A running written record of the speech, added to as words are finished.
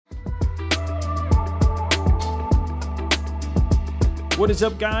What is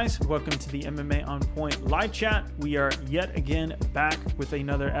up, guys? Welcome to the MMA On Point live chat. We are yet again back with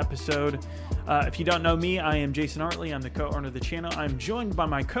another episode. If you don't know me, I am Jason Hartley. I'm the co-owner of the channel. I'm joined by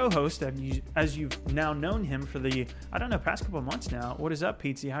my co-host, as you've now known him for the, past couple of months now. What is up,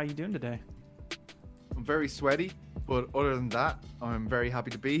 Pete? How are you doing today? I'm very sweaty, but other than that, I'm very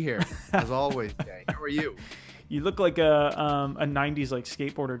happy to be here, as always. Jay. How are you? You look like a 90s like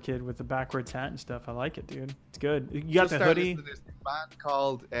skateboarder kid with a backwards hat and stuff. I like it, dude. It's good. You got the hoodie. To this band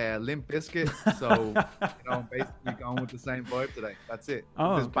called Limp Bizkit, so basically going with the same vibe today. That's it.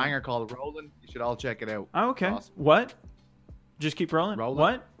 Oh, this banger called Rollin'. You should all check it out. Oh, okay. Awesome. What? Just keep rolling.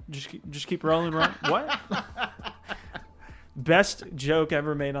 What? Just keep rolling. What? Best joke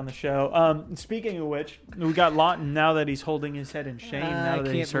ever made on the show. Speaking of which, we got Lawton now that he's holding his head in shame. Now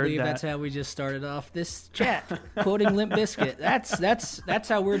that he's heard that. I can't believe that's how we just started off this chat, quoting Limp Bizkit. That's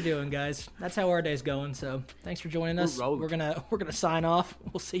how we're doing, guys. That's how our day's going. So thanks for joining us. We're gonna sign off.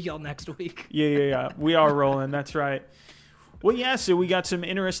 We'll see y'all next week. Yeah. We are rolling. That's right. Well, yeah, so we got some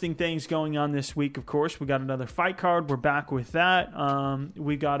interesting things going on this week, of course. We got another fight card. We're back with that.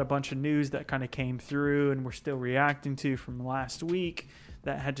 We got a bunch of news that kind of came through and we're still reacting to from last week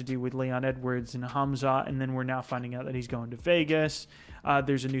that had to do with Leon Edwards and Hamza, and then we're now finding out that he's going to Vegas.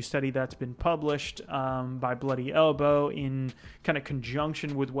 There's a new study that's been published by Bloody Elbow in kind of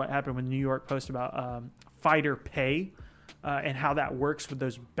conjunction with what happened with New York Post about fighter pay. And how that works with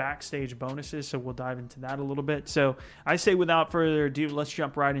those backstage bonuses. So we'll dive into that a little bit. So I say without further ado, let's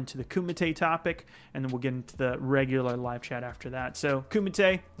jump right into the Kumite topic, and then we'll get into the regular live chat after that. So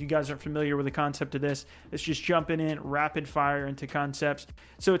Kumite, you guys aren't familiar with the concept of this. It's just jumping in rapid fire into concepts.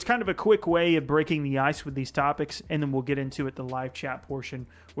 So it's kind of a quick way of breaking the ice with these topics, and then we'll get into it, the live chat portion,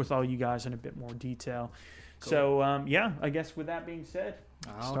 with all you guys in a bit more detail. Cool. So, I guess with that being said,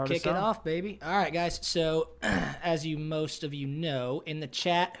 I'll kick it off, baby. All right, guys. So, as most of you know, in the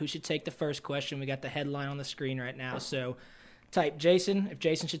chat, who should take the first question? We got the headline on the screen right now. So, type Jason if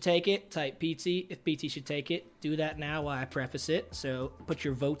Jason should take it. Type PT if PT should take it. Do that now while I preface it. So, put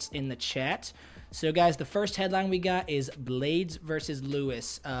your votes in the chat. So, guys, the first headline we got is Blaydes versus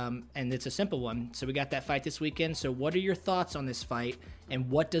Lewis, and it's a simple one. So, we got that fight this weekend. So, what are your thoughts on this fight,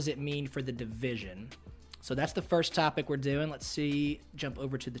 and what does it mean for the division? So that's the first topic we're doing. Let's see. Jump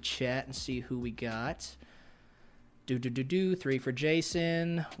over to the chat and see who we got. 3 for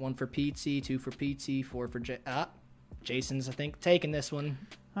Jason, 1 for PT, 2 for PT, 4 for Jason's, I think, taking this one.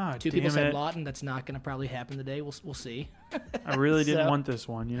 2 people said Lawton. That's not going to probably happen today. We'll see. I really didn't want this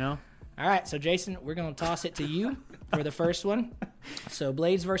one, you know? All right, so Jason, we're going to toss it to you for the first one. So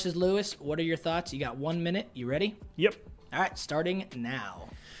Blaydes versus Lewis, what are your thoughts? You got 1 minute. You ready? Yep. All right, starting now.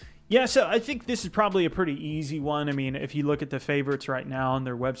 Yeah, so I think this is probably a pretty easy one. I mean, if you look at the favorites right now on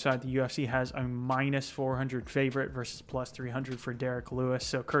their website, the UFC has a minus 400 favorite versus plus 300 for Derek Lewis.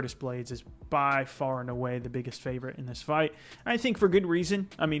 So Curtis Blaydes is by far and away the biggest favorite in this fight. And I think for good reason.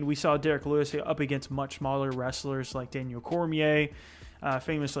 I mean, we saw Derek Lewis up against much smaller wrestlers like Daniel Cormier,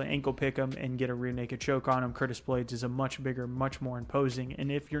 famously ankle pick him and get a rear naked choke on him. Curtis Blaydes is a much bigger, much more imposing.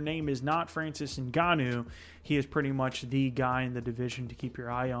 And if your name is not Francis Ngannou, he is pretty much the guy in the division to keep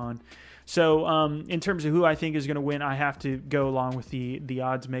your eye on. So in terms of who I think is going to win, I have to go along with the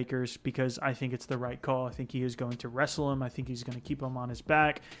odds makers because I think it's the right call. I think he is going to wrestle him. I think he's going to keep him on his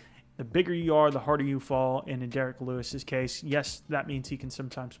back. The bigger you are, the harder you fall. And in Derek Lewis's case, yes, that means he can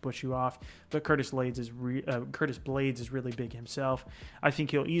sometimes push you off. But Curtis Blaydes is really big himself. I think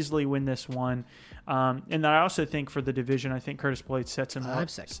he'll easily win this one. And I also think for the division, I think Curtis Blaydes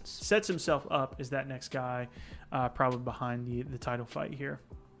sets himself up as that next guy, probably behind the title fight here.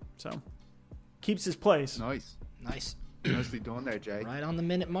 So keeps his place. Nice. Nicely done there, Jay. Right on the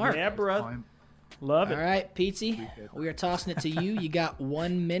minute mark. Yeah, bro. Love it. All right, Petey, we are tossing it to you. You got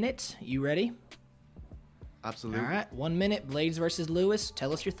 1 minute. You ready? Absolutely. All right, 1 minute. Blaydes versus Lewis.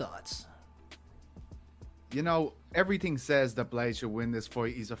 Tell us your thoughts. You know, everything says that Blaydes should win this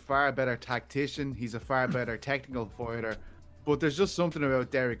fight. He's a far better tactician. He's a far better technical fighter. But there's just something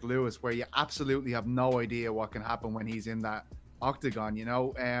about Derek Lewis where you absolutely have no idea what can happen when he's in that octagon, you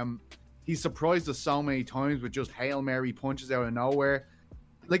know? He's surprised us so many times with just Hail Mary punches out of nowhere.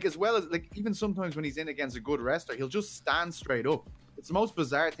 As well as even sometimes when he's in against a good wrestler, he'll just stand straight up. It's the most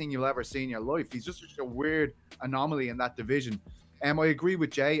bizarre thing you'll ever see in your life. He's just such a weird anomaly in that division. I agree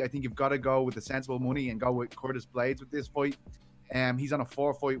with Jay. I think you've got to go with the sensible money and go with Curtis Blaydes with this fight. He's on a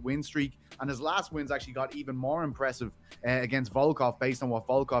 4-fight win streak, and his last wins actually got even more impressive against Volkov based on what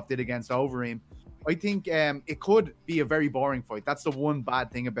Volkov did against Overeem. I think it could be a very boring fight. That's the one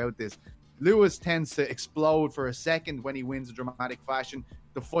bad thing about this. Lewis tends to explode for a second when he wins in dramatic fashion.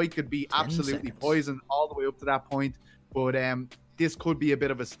 The fight could be absolutely poison all the way up to that point. But this could be a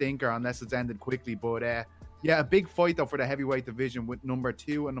bit of a stinker unless it's ended quickly. But yeah, a big fight though for the heavyweight division with number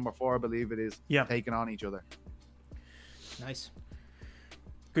 2 and number 4, I believe it is, taking on each other. Nice.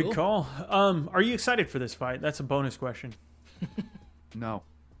 Good call. Are you excited for this fight? That's a bonus question. No.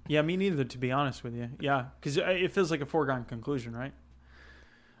 Yeah, me neither, to be honest with you. Yeah, because it feels like a foregone conclusion, right?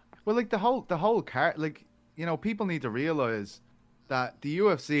 Well, like the whole card, like, you know, people need to realize that the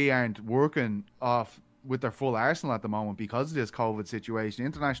UFC aren't working off with their full arsenal at the moment because of this COVID situation.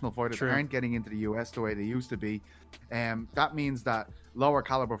 International fighters aren't getting into the US the way they used to be. That means that lower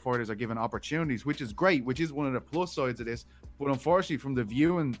caliber fighters are given opportunities, which is great, which is one of the plus sides of this. But unfortunately, from the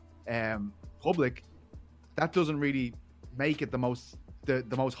viewing public, that doesn't really make it the most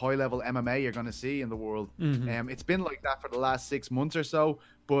high level MMA you're going to see in the world. It's been like that for the last 6 months or so,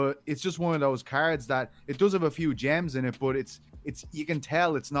 but it's just one of those cards that it does have a few gems in it, but it's you can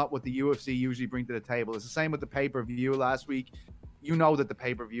tell it's not what the UFC usually bring to the table. It's the same with the pay-per-view last week. You know that the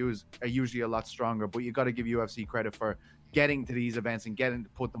pay-per-views are usually a lot stronger, but you got to give UFC credit for getting to these events and getting to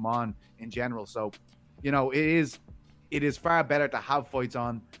put them on in general. So, you know, it is far better to have fights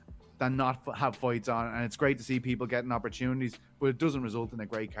on than not have fights on, and it's great to see people getting opportunities, but it doesn't result in a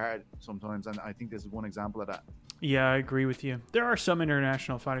great card sometimes, and I think this is one example of that. Yeah, I agree with you. There are some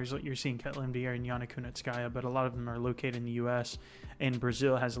international fighters, like you're seeing Ketlin Vieira and Yana Kunitskaya, but a lot of them are located in the U.S., and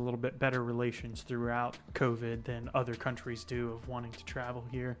Brazil has a little bit better relations throughout COVID than other countries do of wanting to travel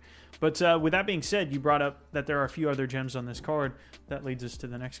here. But with that being said, you brought up that there are a few other gems on this card. That leads us to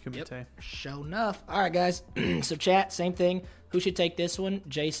the next kumite. Yep. Sure enough. All right, guys. So chat, same thing. Who should take this one,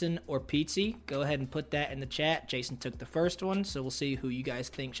 Jason or Pizzi? Go ahead and put that in the chat. Jason took the first one, so we'll see who you guys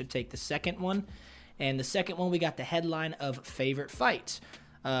think should take the second one. And the second one, we got the headline of favorite fight.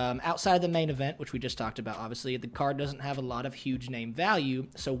 Outside of the main event, which we just talked about, obviously, the card doesn't have a lot of huge name value.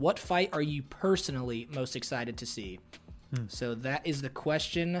 So what fight are you personally most excited to see? So that is the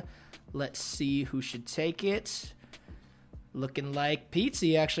question. Let's see who should take it. Looking like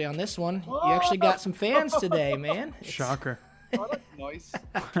Pizzi, actually, on this one. You actually got some fans today, man. Shocker. Oh, that's nice.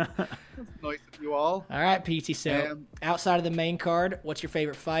 That's nice of you all. All right, Pizzi. So outside of the main card, what's your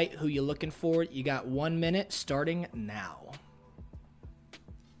favorite fight? Who you looking for? You got 1 minute starting now.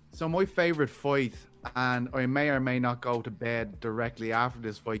 So my favorite fight, and I may or may not go to bed directly after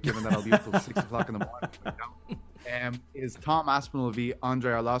this fight, given that I'll be up till 6 o'clock in the morning, is Tom Aspinall v.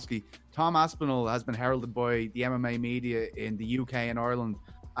 Andrei Arlovski. Tom Aspinall has been heralded by the MMA media in the UK and Ireland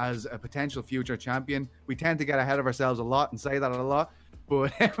as a potential future champion. We tend to get ahead of ourselves a lot and say that a lot,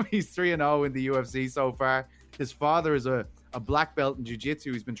 but he's 3-0 in the UFC so far. His father is a black belt in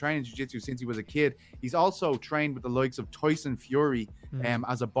jiu-jitsu. He's been training jiu-jitsu since he was a kid. He's also trained with the likes of Tyson Fury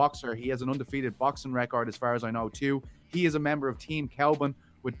as a boxer. He has an undefeated boxing record as far as I know too. He is a member of Team Kelvin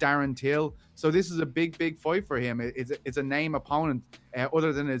with Darren Till. So this is a big fight for him. It's a name opponent.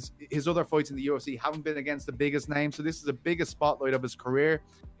 Other than his other fights in the UFC haven't been against the biggest names. So this is the biggest spotlight of his career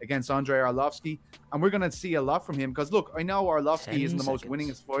against Andrei Arlovski. And we're going to see a lot from him. Because look, I know Arlovski isn't the most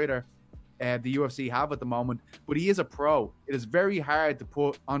winningest fighter the UFC have at the moment, but he is a pro. It is very hard to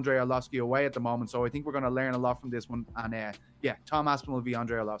put Andrei Arlovski away at the moment. So I think we're going to learn a lot from this one. And yeah, Tom Aspinall v.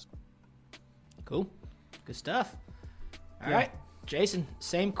 Andrei Arlovski. Cool. Good stuff. All right. Jason,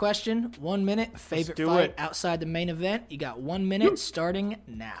 same question. 1 minute. Favorite fight outside the main event. You got 1 minute starting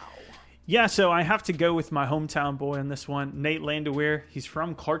now. Yeah, so I have to go with my hometown boy on this one, Nate Landwehr. He's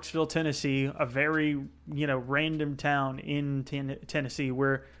from Clarksville, Tennessee, a very, random town in Tennessee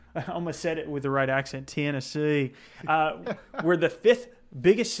where I almost said it with the right accent, Tennessee. We're the 5th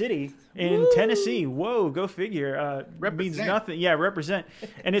biggest city in Tennessee. Whoa, go figure. Means nothing. Yeah, represent.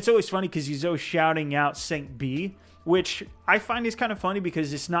 And it's always funny because he's always shouting out St. B, which I find is kind of funny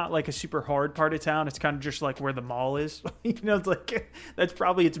because it's not like a super hard part of town. It's kind of just like where the mall is. It's like that's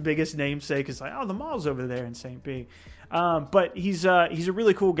probably its biggest namesake. It's like, oh, the mall's over there in St. B. But he's a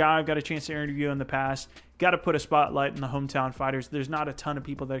really cool guy. I've got a chance to interview in the past. Got to put a spotlight in the hometown fighters. There's not a ton of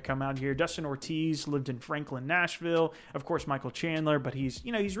people that come out here. Dustin Ortiz lived in Franklin, Nashville. Of course, Michael Chandler, but he's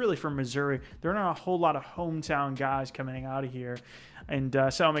really from Missouri. There are not a whole lot of hometown guys coming out of here. And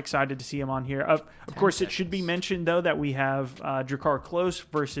so I'm excited to see him on here. Of course, it should be mentioned, though, that we have Drakkar Klose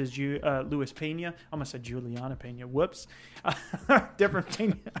versus Luis Pena. I almost said Juliana Pena. Whoops. Different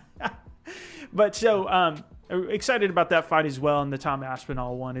Pena. But so excited about that fight as well. And the Tom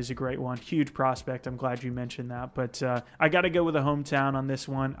Aspinall one is a great one. Huge prospect. I'm glad you mentioned that. But I got to go with a hometown on this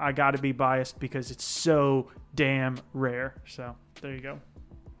one. I got to be biased because it's so damn rare. So there you go.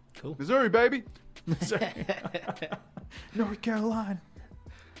 Cool. Missouri, baby. North Carolina.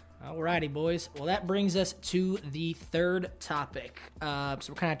 Alrighty, boys. Well, that brings us to the third topic. So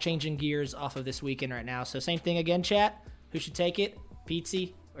we're kind of changing gears off of this weekend right now. So same thing again, chat. who should take it?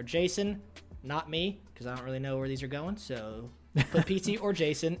 Pete or Jason? Not me, because I don't really know where these are going. So put Pete or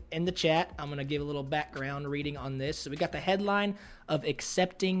Jason in the chat. I'm going to give a little background reading on this. So we got the headline of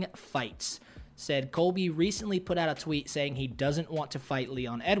Accepting Fights. Said Colby recently put out a tweet saying he doesn't want to fight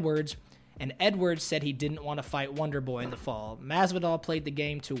Leon Edwards, and Edwards said he didn't want to fight Wonderboy in the fall. Masvidal played the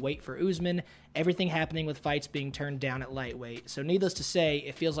game to wait for Usman, everything happening with fights being turned down at lightweight. So needless to say,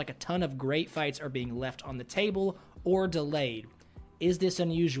 it feels like a ton of great fights are being left on the table or delayed. Is this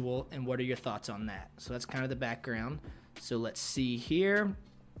unusual, and what are your thoughts on that? So that's kind of the background. So let's see here.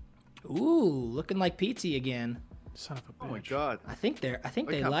 Ooh, looking like Pete again. Son of a bitch. Oh my god. I think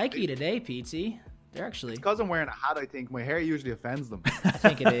they like you today, Pete. They're actually. It's because I'm wearing a hat. I think my hair usually offends them. I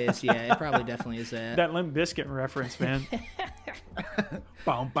think it is. Yeah, it probably definitely is that. That Limp Bizkit reference, man.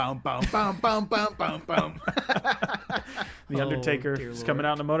 Boom, boom, boom, boom, boom, boom, boom, boom. The Undertaker dear is Lord. coming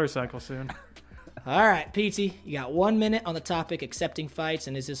out on a motorcycle soon. All right, Pete, you got 1 minute on the topic accepting fights,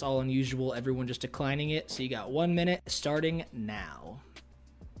 and is this all unusual? Everyone just declining it. So you got 1 minute starting now.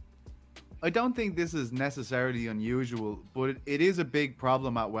 I don't think this is necessarily unusual, but it is a big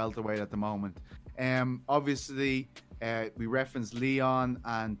problem at welterweight at the moment. Obviously, we referenced Leon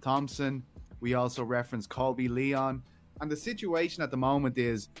and Thompson. We also referenced Colby Leon. And the situation at the moment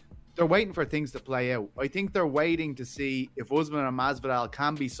is they're waiting for things to play out. I think they're waiting to see if Usman and Masvidal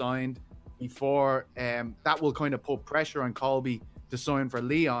can be signed before that will kind of put pressure on Colby to sign for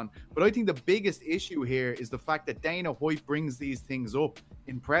Leon. But I think the biggest issue here is the fact that Dana White brings these things up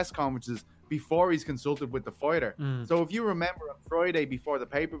in press conferences before he's consulted with the fighter. So if you remember on Friday before the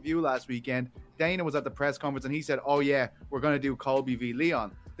pay-per-view last weekend, Dana was at the press conference and he said, oh yeah, we're going to do Colby v.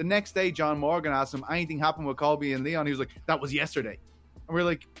 Leon. The next day, John Morgan asked him, anything happened with Colby and Leon? He was like, that was yesterday. And we're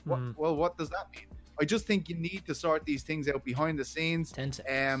like, what? Well, what does that mean? I just think you need to sort these things out behind the scenes. 10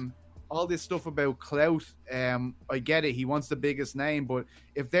 seconds. All this stuff about clout, I get it. He wants the biggest name, but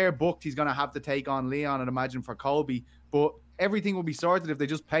if they're booked, he's going to have to take on Leon, I'd imagine, for Colby. But everything will be sorted if they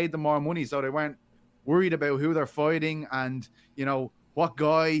just paid them more money, so they weren't worried about who they're fighting and, you know, what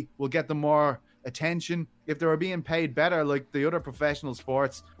guy will get them more attention. If they were being paid better like the other professional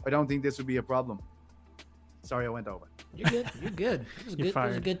sports, I don't think this would be a problem. Sorry, I went over. You're good. You're good. That was, You're good. That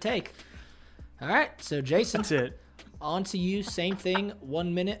was a fired. good take. All right, so Jason. That's it. On to you, same thing,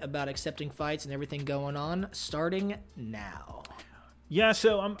 1 minute about accepting fights and everything going on, starting now. Yeah,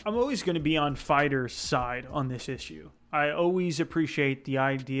 so I'm always going to be on fighters' side on this issue. I always appreciate the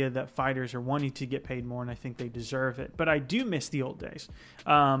idea that fighters are wanting to get paid more, and I think they deserve it. But I do miss the old days.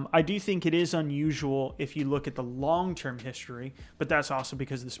 I do think it is unusual if you look at the long-term history, but that's also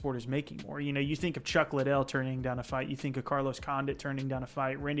because the sport is making more. You know, you think of Chuck Liddell turning down a fight. You think of Carlos Condit turning down a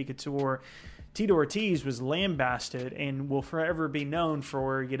fight. Randy Couture. Tito Ortiz was lambasted and will forever be known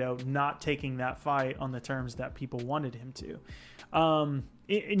for, you know, not taking that fight on the terms that people wanted him to.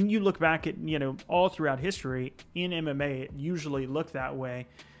 And you look back at, you know, all throughout history in MMA, it usually looked that way.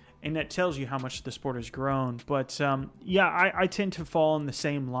 And that tells you how much the sport has grown. But yeah, I tend to fall in the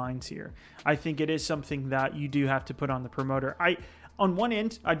same lines here. I think it is something that you do have to put on the promoter. On one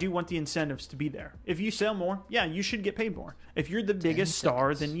end, I do want the incentives to be there. If you sell more, yeah, you should get paid more. If you're the biggest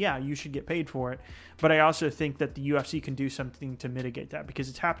star, then yeah, you should get paid for it. But I also think that the UFC can do something to mitigate that because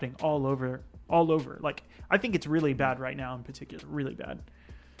it's happening all over. Like, I think it's really bad right now in particular, really bad.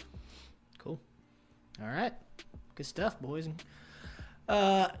 Cool. All right. Good stuff, boys.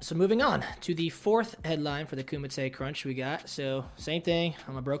 So moving on to the fourth headline for the Kumite Crunch we got. So same thing.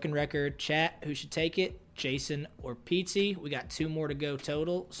 I'm a broken record. Chat, who should take it? Jason or Pete? We got 2 more to go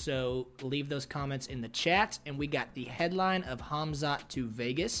total. So leave those comments in the chat. And we got the headline of Khamzat to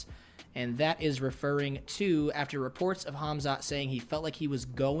Vegas. And that is referring to after reports of Khamzat saying he felt like he was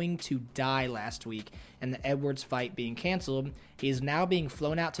going to die last week and the Edwards fight being canceled, he is now being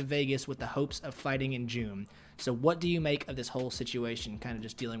flown out to Vegas with the hopes of fighting in June. So what do you make of this whole situation, kind of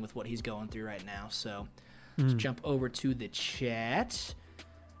just dealing with what he's going through right now? So let's jump over to the chat.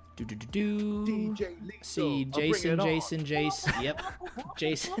 DJ Lethal. See, Jason. Yep.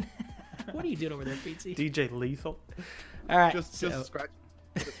 Jason. What are you doing over there, Pete? DJ Lethal. All right. Just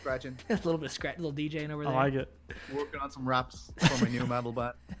scratching. A little bit of scratch, a little DJing over there. I like it. Working on some raps for my new metal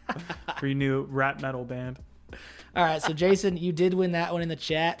band. For your new rap metal band. All right, so Jason, you did win that one in the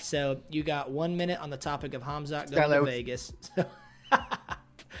chat. So you got 1 minute on the topic of Khamzat going to Vegas.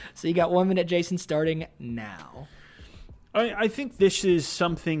 So you got 1 minute, Jason, starting now. I think this is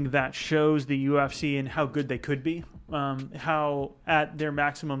something that shows the UFC and how good they could be, how at their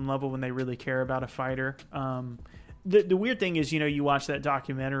maximum level when they really care about a fighter, the weird thing is, you watch that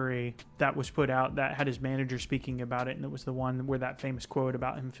documentary that was put out that had his manager speaking about it, and it was the one where that famous quote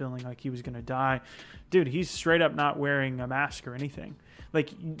about him feeling like he was going to die. Dude, he's straight up not wearing a mask or anything.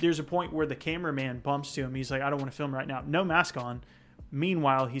 Like, there's a point where the cameraman bumps to him. He's like, I don't want to film right now. No mask on.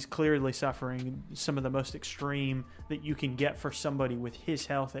 Meanwhile, he's clearly suffering some of the most extreme that you can get for somebody with his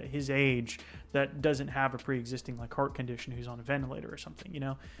health at his age that doesn't have a pre-existing like heart condition who's on a ventilator or something,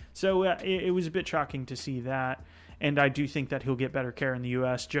 So it was a bit shocking to see that. And I do think that he'll get better care in the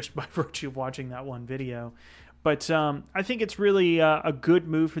U.S. just by virtue of watching that one video. But I think it's really a good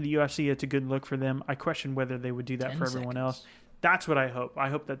move for the UFC. It's a good look for them. I question whether they would do that for everyone else. That's what I hope. I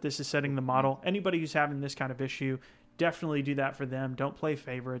hope that this is setting the model. Anybody who's having this kind of issue, definitely do that for them. Don't play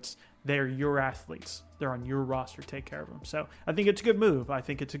favorites. They're your athletes. They're on your roster. Take care of them. So I think it's a good move. I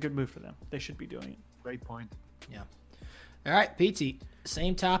think it's a good move for them. They should be doing it. Great point. Yeah. All right, PT.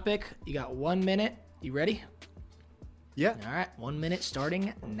 Same topic. You got 1 minute. You ready? Yeah. All right. 1 minute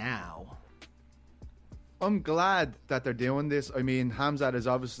starting now. I'm glad that they're doing this. I mean, Khamzat is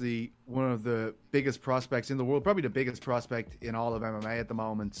obviously one of the biggest prospects in the world, probably the biggest prospect in all of MMA at the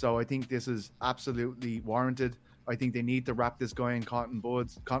moment. So I think this is absolutely warranted. I think they need to wrap this guy in cotton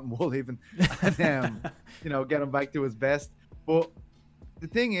wool even, and get him back to his best. But the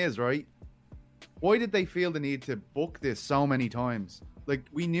thing is, right, why did they feel the need to book this so many times? Like,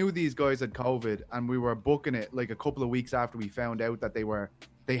 we knew these guys had COVID, and we were booking it like a couple of weeks after we found out that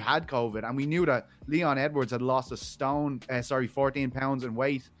they had COVID, and we knew that Leon Edwards had lost 14 pounds in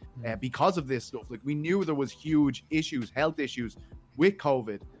weight because of this stuff. Like, we knew there was huge health issues with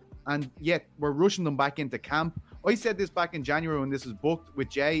COVID, and yet we're rushing them back into camp. I said this back in January when this was booked with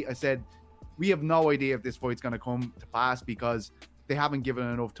Jay. I said, we have no idea if this fight's going to come to pass because they haven't given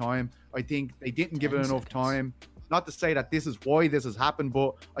it enough time. I think they didn't give it enough time. Not to say that this is why this has happened,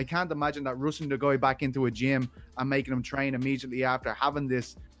 but I can't imagine that rushing the guy back into a gym and making him train immediately after having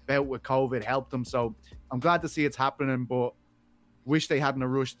this bout with COVID helped him. So I'm glad to see it's happening, but wish they hadn't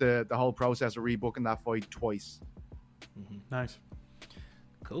rushed the whole process of rebooking that fight twice. Mm-hmm. Nice.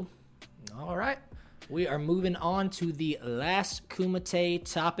 Cool. All right. We are moving on to the last Kumite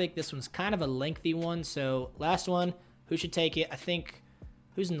topic. This one's kind of a lengthy one. So last one, who should take it? I think,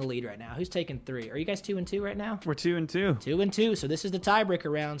 who's in the lead right now? Who's taking 3? Are you guys 2-2 right now? We're 2-2. 2-2. So this is the tiebreaker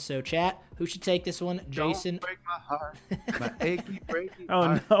round. So chat, who should take this one? Jason. Don't break my heart. My achy, breaky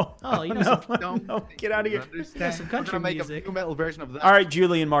heart. No. Oh, you know, no. Get out of here. Some country make music. a new metal version of that. All right,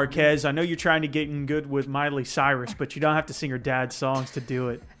 Julian Marquez. I know you're trying to get in good with Miley Cyrus, but you don't have to sing her dad's songs to do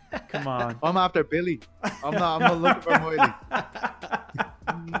it. Come on. I'm after Billy. I'm not looking for Miley.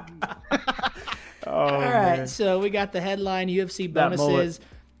 All right, so we got the headline UFC bonuses.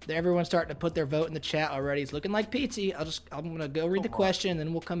 Everyone's starting to put their vote in the chat already. It's looking like PT. I'm going to go read the question, and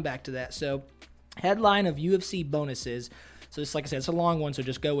then we'll come back to that. So, headline of UFC bonuses. So, this, like I said, it's a long one, so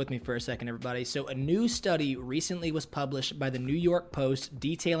just go with me for a second, everybody. So, a new study recently was published by the New York Post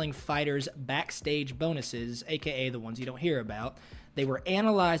detailing fighters' backstage bonuses, aka the ones you don't hear about. They were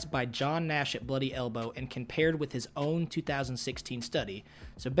analyzed by John Nash at Bloody Elbow and compared with his own 2016 study.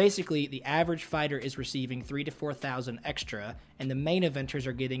 So basically, the average fighter is receiving $3,000 to $4,000 extra, and the main eventers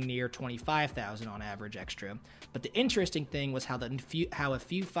are getting near $25,000 on average extra. But the interesting thing was how a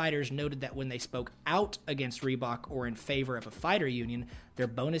few fighters noted that when they spoke out against Reebok or in favor of a fighter union, their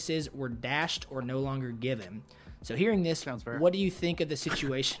bonuses were dashed or no longer given. So hearing this, what do you think of the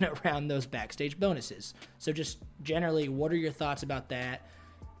situation around those backstage bonuses? So just generally, what are your thoughts about that?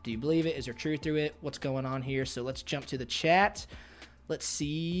 Do you believe it? Is there truth to it? What's going on here? So let's jump to the chat. Let's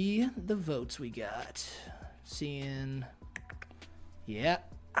see the votes we got. Seeing, yeah.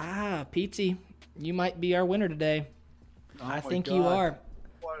 PT, you might be our winner today. I think you are.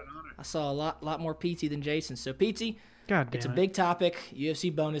 What an honor. I saw a lot more PT than Jason. So PT, it's a big topic,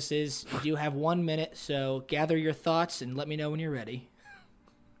 UFC bonuses. You do have 1 minute, so gather your thoughts and let me know when you're ready.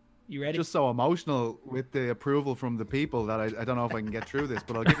 You ready? Just so emotional with the approval from the people that I don't know if I can get through this,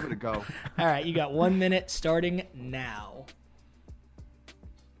 but I'll give it a go. All right, you got 1 minute starting now.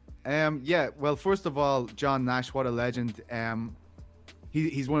 Yeah, well, first of all, John Nash, what a legend.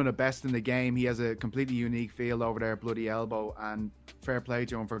 He's one of the best in the game. He has a completely unique field over there at Bloody Elbow, and fair play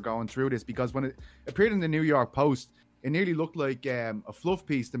to him for going through this, because when it appeared in the New York Post, it nearly looked like a fluff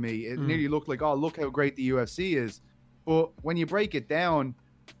piece to me. It nearly looked like, oh, look how great the UFC is. But when you break it down,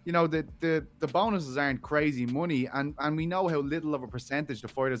 you know, the bonuses aren't crazy money, and we know how little of a percentage the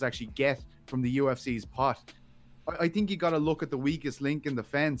fighters actually get from the UFC's pot. I think you got to look at the weakest link in the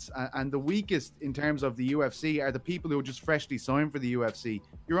fence, and the weakest in terms of the UFC are the people who are just freshly signed for the UFC.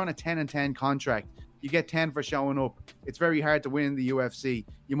 You're on a 10-10 contract. You get 10 for showing up. It's very hard to win in the UFC.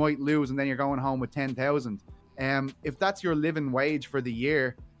 You might lose, and then you're going home with 10,000. If that's your living wage for the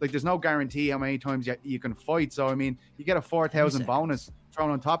year, like there's no guarantee how many times you can fight. So I mean, you get a 4,000 bonus thrown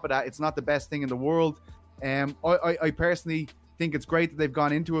on top of that. It's not the best thing in the world. I personally think it's great that they've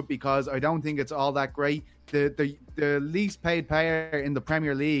gone into it because I don't think it's all that great. The least paid player in the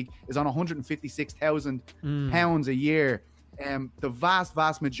Premier League is on £156,000 a year. The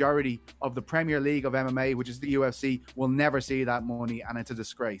vast majority of the Premier League of MMA, which is the UFC, will never see that money, and it's a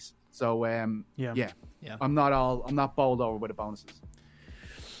disgrace. So yeah. I'm not bowled over with the bonuses.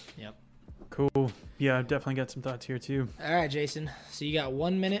 Yep. Cool. Yeah, I've definitely got some thoughts here too. All right, Jason. So you got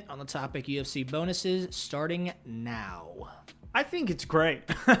 1 minute on the topic UFC bonuses starting now. I think it's great.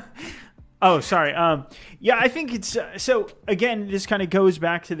 Oh, sorry. Yeah, I think it's so. Again, this kind of goes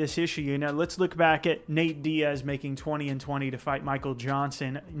back to this issue. You know, let's look back at Nate Diaz making 20-20 to fight Michael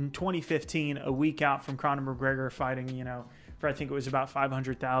Johnson in 2015, a week out from Conor McGregor fighting. You know, for I think it was about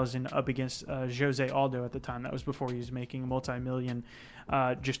 500,000 up against Jose Aldo at the time. That was before he was making a multi-million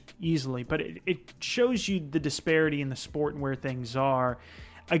just easily. But it shows you the disparity in the sport and where things are.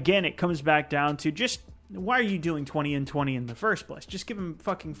 Again, it comes back down to just, why are you doing 20-20 in the first place? Just give them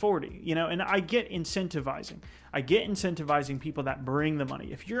fucking 40, you know? And I get incentivizing. I get incentivizing people that bring the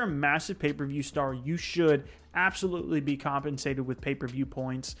money. If you're a massive pay-per-view star, you should absolutely be compensated with pay-per-view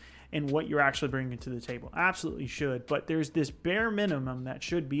points and what you're actually bringing to the table. Absolutely should. But there's this bare minimum that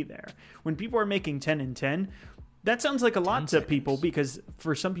should be there. When people are making 10-10, that sounds like a lot to people because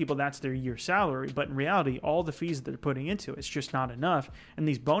for some people that's their year salary, but in reality, all the fees that they're putting into it's just not enough. And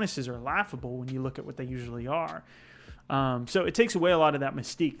these bonuses are laughable when you look at what they usually are. So it takes away a lot of that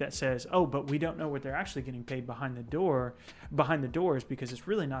mystique that says, oh, but we don't know what they're actually getting paid behind the doors because it's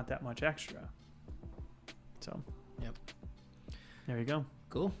really not that much extra. So, yep. There you go.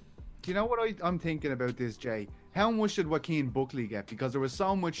 Cool. Do you know what I'm thinking about this, Jay? How much did Joaquin Buckley get? Because there was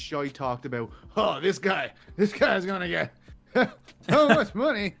so much shite talked about, oh, this guy's going to get so much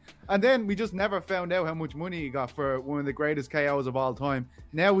money. And then we just never found out how much money he got for one of the greatest KOs of all time.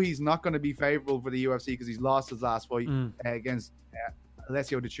 Now he's not going to be favorable for the UFC because he's lost his last fight against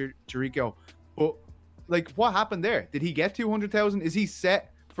Alessio Di Chirico. But, like, what happened there? Did he get 200,000? Is he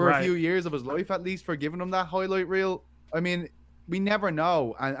set for a few years of his life, at least, for giving him that highlight reel? I mean, we never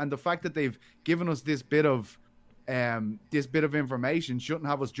know. And the fact that they've given us this bit of information shouldn't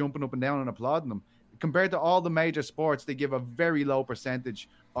have us jumping up and down and applauding them. Compared to all the major sports, they give a very low percentage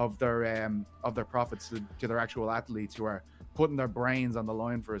of their profits to their actual athletes who are putting their brains on the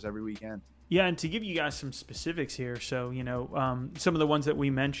line for us every weekend. Yeah, and to give you guys some specifics here, so, you know, some of the ones that we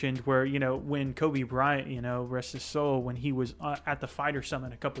mentioned where, you know, when Kobe Bryant, you know, rest his soul, when he was at the Fighter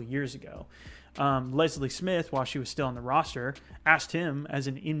Summit a couple of years ago, Leslie Smith, while she was still on the roster, asked him as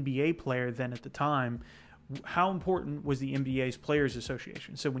an NBA player then at the time, how important was the NBA's Players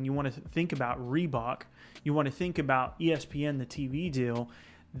Association? So when you want to think about Reebok, you want to think about ESPN, the TV deal,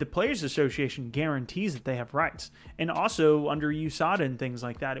 the Players Association guarantees that they have rights. And also under USADA and things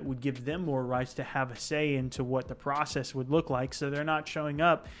like that, it would give them more rights to have a say into what the process would look like. So they're not showing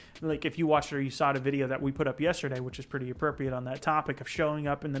up. Like if you watched our USADA video that we put up yesterday, which is pretty appropriate on that topic of showing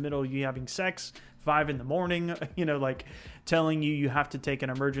up in the middle of you having sex, 5 a.m, you know, like telling you have to take an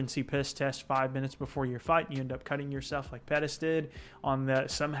emergency piss test 5 minutes before your fight. And you end up cutting yourself like Pettis did on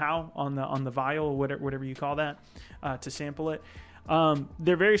the vial, whatever you call that, to sample it.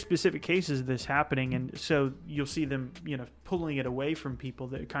 There are very specific cases of this happening, and so you'll see them, you know, pulling it away from people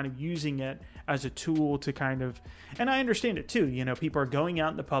that are kind of using it as a tool to kind of, and I understand it too, you know, people are going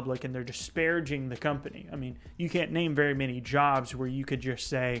out in the public and they're disparaging the company. I mean, you can't name very many jobs where you could just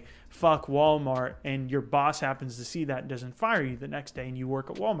say, fuck Walmart, and your boss happens to see that and doesn't fire you the next day and you work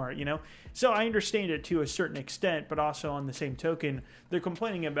at Walmart, you know? So I understand it to a certain extent, but also on the same token, they're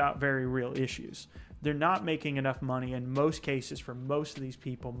complaining about very real issues. They're not making enough money in most cases for most of these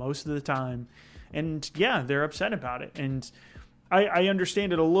people most of the time. And yeah, they're upset about it. And I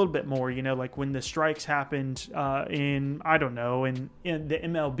understand it a little bit more, you know, like when the strikes happened in the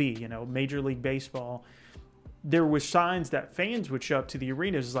MLB, you know, Major League Baseball, there was signs that fans would show up to the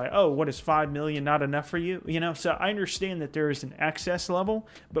arenas like, oh, what is $5 million not enough for you? You know, so I understand that there is an excess level,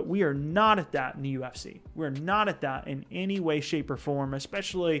 but we are not at that in the UFC. We're not at that in any way, shape, or form,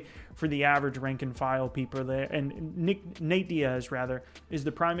 especially for the average rank and file people there. And Nate Diaz, rather, is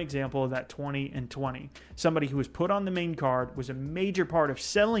the prime example of that 20-20. Somebody who was put on the main card, was a major part of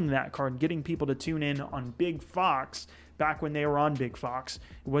selling that card, getting people to tune in on Big Fox back when they were on Big Fox.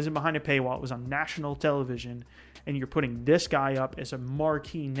 It wasn't behind a paywall. It was on national television. And you're putting this guy up as a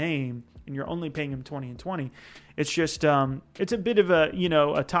marquee name, and you're only paying him 20 and 20. It's just, it's a bit of a,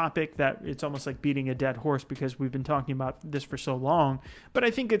 a topic that it's almost like beating a dead horse because we've been talking about this for so long. But I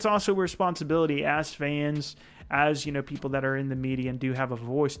think it's also a responsibility as fans, as, people that are in the media and do have a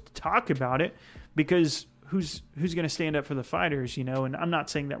voice to talk about it, because who's going to stand up for the fighters, and I'm not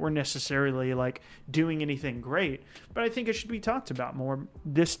saying that we're necessarily like doing anything great, but I think it should be talked about more.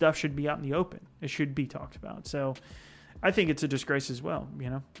 This stuff should be out in the open. It should be talked about. So I think it's a disgrace as well.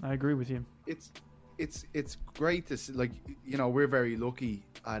 I agree with you. It's great to see, we're very lucky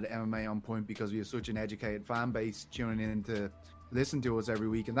at MMA On Point because we have such an educated fan base tuning in to listen to us every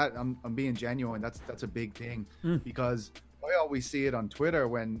week. And that I'm being genuine. That's a big thing because I always see it on Twitter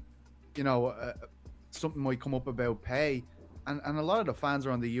when, something might come up about pay, and a lot of the fans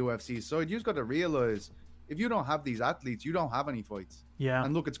are on the UFC side. You've got to realize if you don't have these athletes, you don't have any fights. Yeah.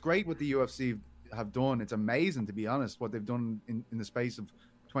 And look, it's great what the UFC have done. It's amazing, to be honest, what they've done in the space of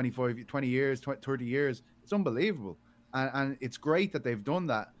 20 years, 30 years. It's unbelievable. And it's great that they've done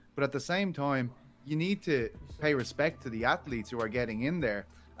that. But at the same time, you need to pay respect to the athletes who are getting in there.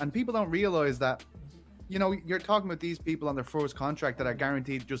 And people don't realize that, you're talking about these people on their first contract that are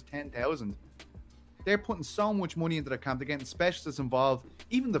guaranteed just 10,000. They're putting so much money into the camp. They're getting specialists involved.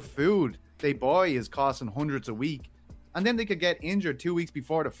 Even the food they buy is costing hundreds a week. And then they could get injured 2 weeks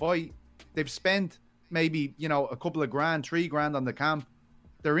before the fight. They've spent maybe, a couple of grand, $3,000 on the camp.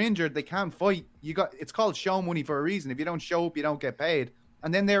 They're injured. They can't fight. It's called show money for a reason. If you don't show up, you don't get paid.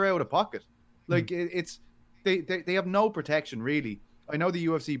 And then they're out of pocket. Like they have no protection really. I know the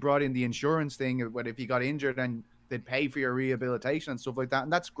UFC brought in the insurance thing, but if you got injured and they'd pay for your rehabilitation and stuff like that.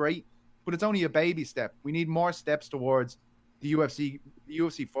 And that's great. But it's only a baby step. We need more steps towards the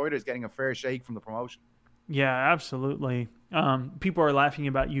UFC fighters getting a fair shake from the promotion. Yeah, absolutely. People are laughing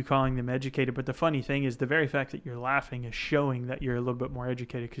about you calling them educated, but the funny thing is the very fact that you're laughing is showing that you're a little bit more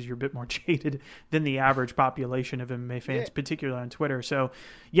educated because you're a bit more jaded than the average population of MMA fans, particularly on Twitter. So,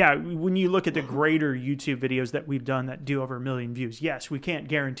 yeah, when you look at the greater YouTube videos that we've done that do over 1 million views, yes, we can't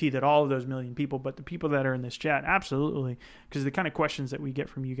guarantee that all of those 1 million people, but the people that are in this chat, absolutely, because the kind of questions that we get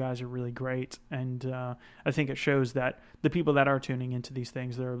from you guys are really great. And I think it shows that the people that are tuning into these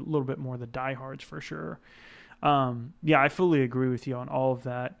things, they're a little bit more the diehards for sure. I fully agree with you on all of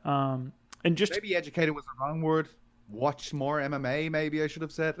that. And just maybe educated was the wrong word. Watch more MMA, maybe I should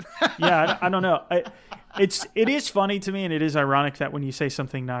have said. Yeah, I don't know. It is funny to me, and it is ironic that when you say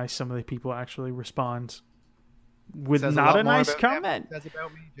something nice, some of the people actually respond with not a nice comment. Says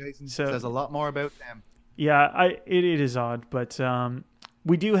about me, Jason. Says a lot more about them. Yeah, it is odd, but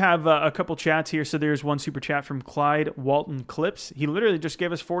we do have a couple chats here. So there's one super chat from Clyde Walton Clips. He literally just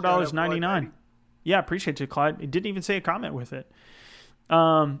gave us $4.99. Yeah, appreciate you, Clyde. He didn't even say a comment with it.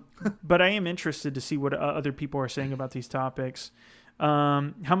 But I am interested to see what other people are saying about these topics.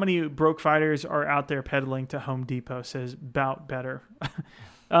 How many broke fighters are out there peddling to Home Depot, says Bout Better.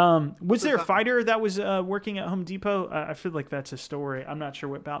 Was there a fighter that was working at Home Depot? I feel like that's a story. I'm not sure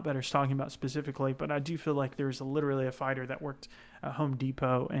what Bout Better's talking about specifically, but I do feel like there's literally a fighter that worked at Home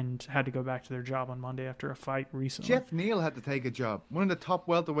Depot and had to go back to their job on Monday after a fight recently. Jeff Neal had to take a job. One of the top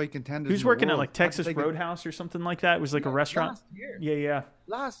welterweight contenders. He was working at like Texas Roadhouse or something like that. It was like a restaurant. Last year. Yeah.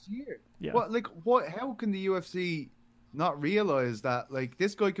 Last year. Yeah. What? How can the UFC not realize that like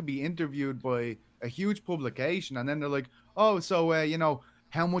this guy could be interviewed by a huge publication and then they're like, oh, so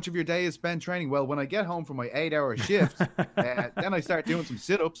how much of your day is spent training? Well, when I get home from my 8-hour shift, then I start doing some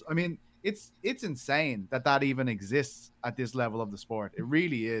sit-ups. I mean, it's insane that even exists at this level of the sport. It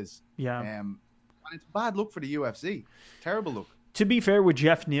really is. Yeah. And it's bad look for the UFC. Terrible look. To be fair with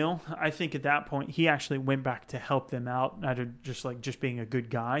Jeff Neal, I think at that point he actually went back to help them out, not just being a good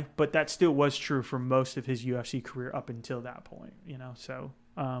guy. But that still was true for most of his UFC career up until that point, So,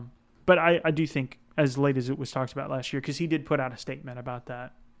 but I do think as late as it was talked about last year, because he did put out a statement about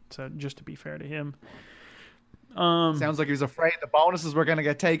that. So just to be fair to him. Sounds like he was afraid the bonuses were going to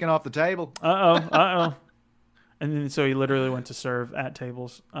get taken off the table. Uh-oh. And then so he literally went to serve at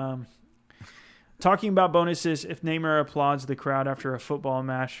tables. Talking about bonuses, if Neymar applauds the crowd after a football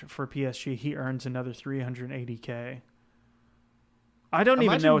match for PSG, he earns another $380K. I don't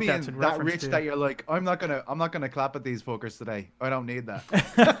even know what that's in reference to. That rich that you're like, I'm not gonna clap at these fuckers today. I don't need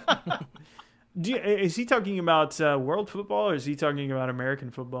that. Is he talking about world football or is he talking about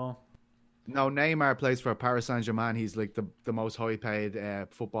American football? No, Neymar plays for Paris Saint-Germain. He's like the most high-paid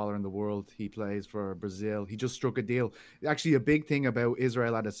footballer in the world. He plays for Brazil. He just struck a deal. Actually, a big thing about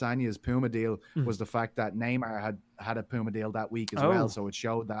Israel Adesanya's Puma deal was the fact that Neymar had a Puma deal that week as well. So it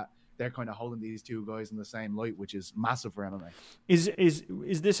showed that they're kind of holding these two guys in the same light, which is massive for MMA.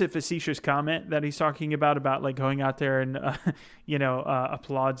 Is this a facetious comment that he's talking about like going out there and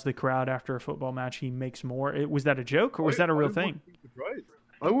applauds the crowd after a football match? He makes more. Was that a joke or was that a real thing?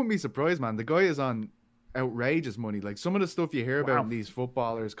 I wouldn't be surprised, man. The guy is on outrageous money. Like some of the stuff you hear about in these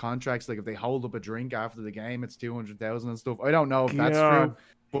footballers' contracts, like if they hold up a drink after the game, it's 200,000 and stuff. I don't know if that's true,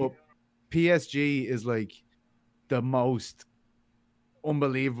 but PSG is like the most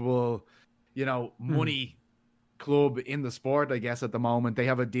unbelievable, money club in the sport, I guess, at the moment. They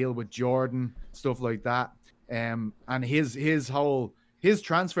have a deal with Jordan, stuff like that. And his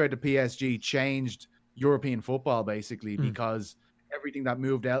transfer to PSG changed European football basically because everything that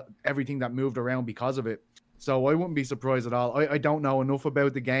moved around because of it. So I wouldn't be surprised at all. I don't know enough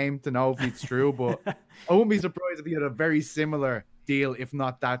about the game to know if it's true, but I wouldn't be surprised if he had a very similar deal, if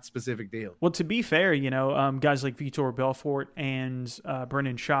not that specific deal. Well, to be fair, guys like Vitor Belfort and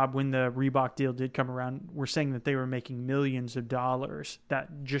Brendan Schaub, when the Reebok deal did come around, were saying that they were making millions of dollars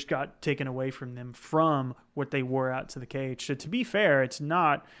that just got taken away from them from what they wore out to the cage. So to be fair, it's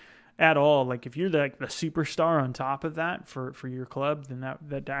not at all like if you're the superstar on top of that for your club, then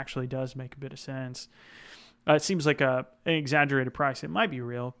that actually does make a bit of sense. It seems like an exaggerated price. It might be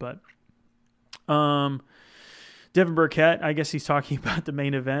real, but Devin Burkett, I guess he's talking about the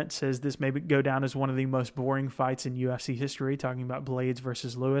main event, says this may go down as one of the most boring fights in UFC history, talking about Blades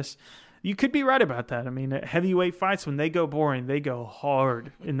versus Lewis. You could be right about that. I mean, heavyweight fights, when they go boring, they go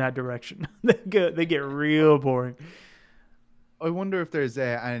hard in that direction. They get real boring. I wonder if there's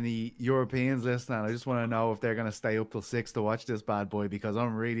any Europeans listening. I just want to know if they're going to stay up till 6 to watch this bad boy, because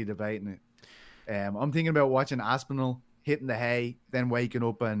I'm really debating it. I'm thinking about watching Aspinall hitting the hay, then waking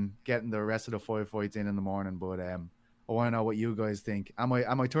up and getting the rest of the 5 fights in the morning. But I want to know what you guys think. Am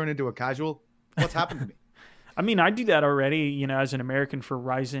I turning into a casual? What's happened to me? I mean, I do that already, as an American for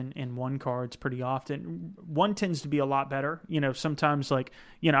Ryzen and one cards pretty often. One tends to be a lot better. Sometimes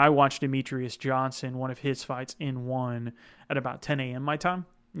I watched Demetrius Johnson, one of his fights in one at about 10 a.m. my time.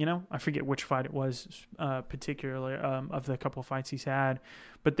 I forget which fight it was particularly of the couple of fights he's had,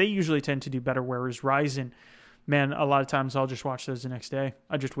 but they usually tend to do better. Whereas Ryzen, man, a lot of times I'll just watch those the next day.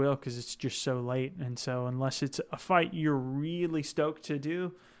 I just will, because it's just so late. And so unless it's a fight you're really stoked to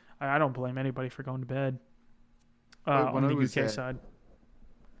do, I don't blame anybody for going to bed on the UK side.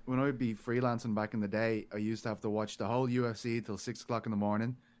 When I would be freelancing back in the day, I used to have to watch the whole UFC till 6 o'clock in the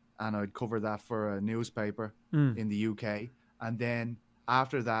morning, and I'd cover that for a newspaper in the UK. And then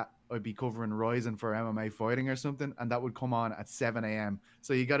after that, I'd be covering Ryzen for MMA fighting or something, and that would come on at 7 a.m.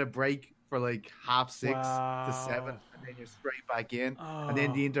 So you got a break for like 6:30 to 7, and then you're straight back in. Oh. And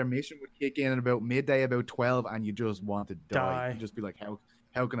then the intermission would kick in at about midday, about 12, and you just want to die. You'd just be like,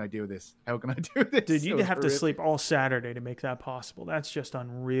 how can I do this? How can I do this? Dude, you'd have to sleep all Saturday to make that possible. That's just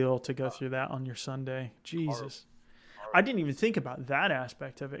unreal to go through that on your Sunday. Jesus. Horrible. I didn't even think about that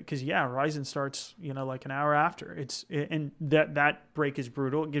aspect of it, because Ryzen starts like an hour after. And that break is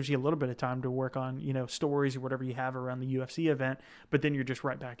brutal. It gives you a little bit of time to work on stories or whatever you have around the UFC event, but then you're just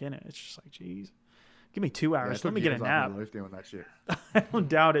right back in it. It's just like, geez, give me 2 hours. Let me get a nap. Doing that shit. I don't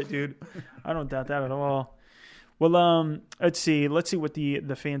doubt it, dude. I don't doubt that at all. Well, let's see what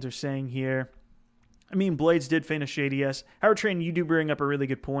the fans are saying here. I mean, Blades did finish JDS. Howard Train, you do bring up a really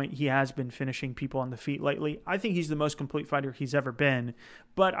good point. He has been finishing people on the feet lately. I think he's the most complete fighter he's ever been.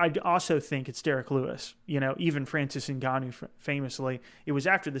 But I also think it's Derek Lewis. Even Francis Ngannou famously. It was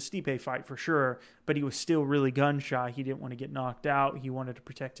after the Stipe fight for sure, but he was still really gun-shy. He didn't want to get knocked out. He wanted to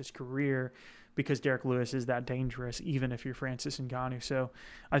protect his career, because Derek Lewis is that dangerous, even if you're Francis Ngannou. So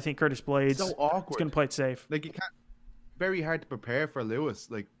I think Curtis Blades is going to play it safe. Like, you can't. Very hard to prepare for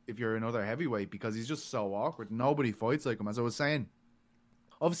Lewis, like if you're another heavyweight, because he's just so awkward. Nobody fights like him. As I was saying,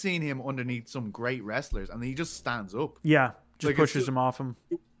 I've seen him underneath some great wrestlers, and he just stands up. Yeah, just pushes him off him.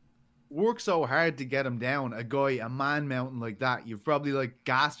 Work so hard to get him down. A man mountain like that, you've probably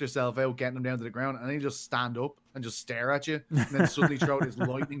gassed yourself out getting him down to the ground, and then he just stand up and just stare at you, and then suddenly throw this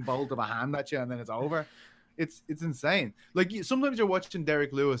lightning bolt of a hand at you, and then it's over. It's insane. Sometimes you're watching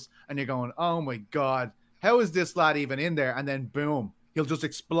Derek Lewis, and you're going, "Oh my god, how is this lad even in there?" And then boom, he'll just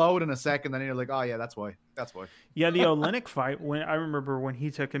explode in a second. And then you're like, "Oh yeah, that's why." Yeah, the Oleinik fight. When I remember when he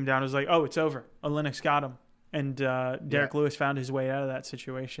took him down, it was like, "Oh, it's over. Oleinik's got him." And Derek Lewis found his way out of that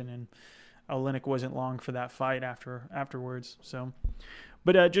situation, and Oleinik wasn't long for that fight afterwards. So,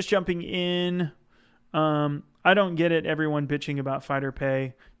 but just jumping in, I don't get it. Everyone bitching about fighter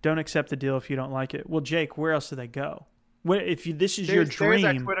pay. Don't accept the deal if you don't like it. Well, Jake, where else do they go? This is your dream.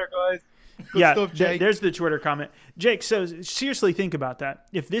 There's our Twitter, guys. Good stuff, Jake. There's the Twitter comment. Jake, so seriously think about that.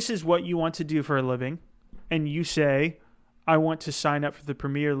 If this is what you want to do for a living, and you say, I want to sign up for the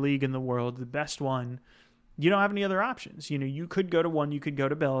premier league in the world, the best one, you don't have any other options. You could go to one, you could go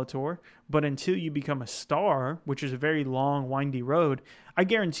to Bellator, but until you become a star, which is a very long, windy road, I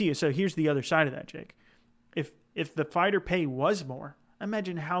guarantee you. So here's the other side of that, Jake. If the fighter pay was more,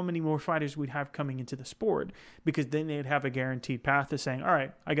 imagine how many more fighters we'd have coming into the sport, because then they'd have a guaranteed path to saying, all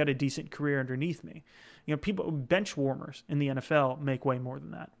right, I got a decent career underneath me. People, bench warmers in the NFL make way more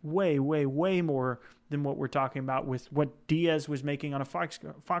than that. Way, way, way more than what we're talking about with what Diaz was making on a Fox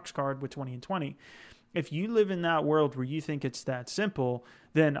card with 20 and 20. If you live in that world where you think it's that simple,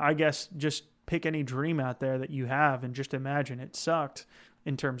 then I guess just pick any dream out there that you have and just imagine it sucked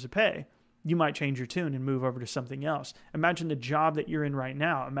in terms of pay. You might change your tune and move over to something else. Imagine the job that you're in right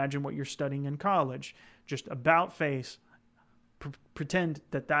now. Imagine what you're studying in college. Just about face, pretend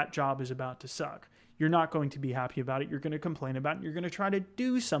that job is about to suck. You're not going to be happy about it. You're going to complain about it. You're going to try to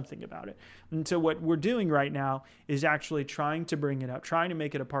do something about it. And so what we're doing right now is actually trying to bring it up, trying to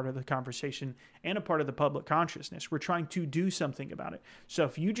make it a part of the conversation and a part of the public consciousness. We're trying to do something about it. So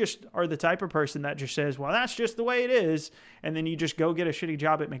if you just are the type of person that just says, well, that's just the way it is, and then you just go get a shitty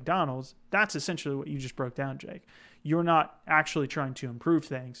job at McDonald's, that's essentially what you just broke down, Jake. You're not actually trying to improve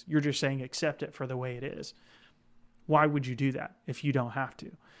things. You're just saying accept it for the way it is. Why would you do that if you don't have to?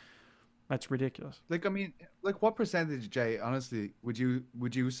 That's ridiculous. Like, I mean, like, what percentage, Jay, honestly, would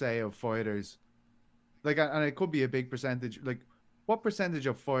you say of fighters, like, and it could be a big percentage, like, what percentage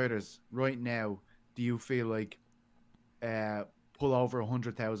of fighters right now do you feel like pull over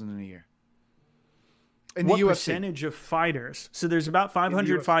 100,000 in a year? In what the UFC? Percentage of fighters? So there's about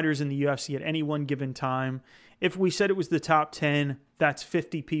 500 fighters in the UFC at any one given time. If we said it was the top 10, that's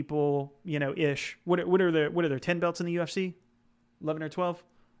 50 people, ish. What are there 10 belts in the UFC? 11 or 12?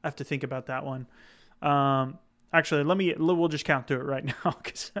 I have to think about that one. Actually, we'll just count through it right now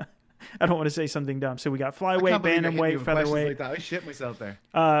because I don't want to say something dumb. So we got flyweight, bantamweight, featherweight. Like that. I shit myself there.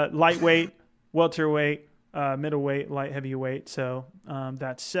 Lightweight, welterweight, middleweight, light heavyweight. So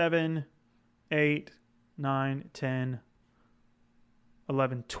that's 7, 8, 9, 10,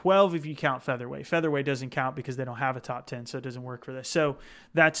 11, 12 if you count featherweight. Featherweight doesn't count because they don't have a top 10, so it doesn't work for this. So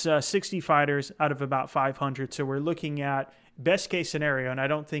that's 60 fighters out of about 500. So we're looking at best case scenario, and I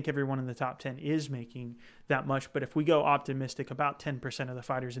don't think everyone in the top 10 is making that much, but if we go optimistic, about 10% of the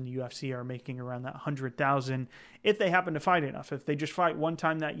fighters in the UFC are making around that 100,000 if they happen to fight enough. If they just fight one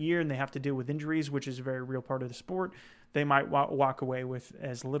time that year and they have to deal with injuries, which is a very real part of the sport, they might walk away with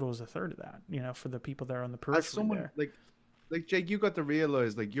as little as a third of that, for the people that are on the periphery. As someone, there. Like Jake, you got to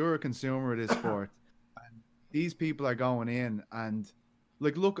realize, like, you're a consumer of this sport, and these people are going in and,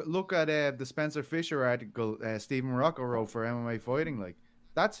 like, look at the Spencer Fisher article Stephen Rocco wrote for MMA Fighting. Like,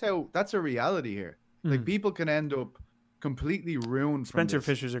 that's a reality here. Like, people can end up completely ruined. Spencer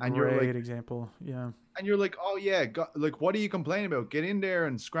Fisher's a great example. Yeah. And you're like, oh yeah, like, what are you complaining about? Get in there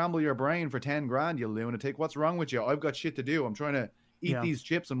and scramble your brain for 10 grand, you lunatic. What's wrong with you? I've got shit to do. I'm trying to eat these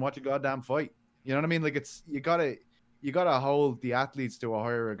chips and watch a goddamn fight. You know what I mean? Like, it's you gotta hold the athletes to a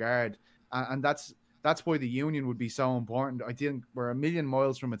higher regard, and that's why the union would be so important. I think we're a million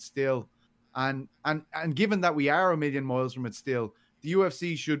miles from it still, and given that we are a million miles from it still, the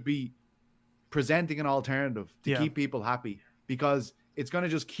UFC should be presenting an alternative to keep people happy, because it's going to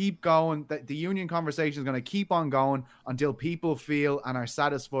just keep going. The union conversation is going to keep on going until people feel and are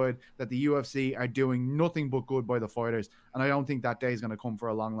satisfied that the UFC are doing nothing but good by the fighters. And I don't think that day is going to come for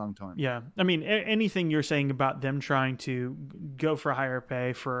a long, long time. Yeah. I mean, anything you're saying about them trying to go for higher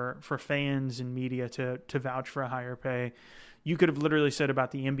pay for fans and media to vouch for a higher pay, you could have literally said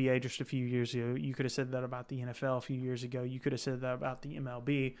about the NBA just a few years ago. You could have said that about the NFL a few years ago. You could have said that about the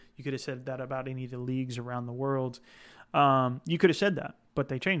MLB. You could have said that about any of the leagues around the world. You could have said that, but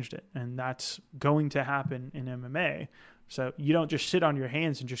they changed it, and that's going to happen in MMA. So you don't just sit on your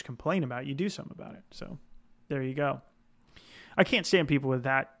hands and just complain about it. You do something about it. So there you go. I can't stand people with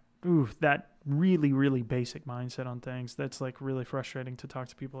that really, really basic mindset on things. That's like really frustrating to talk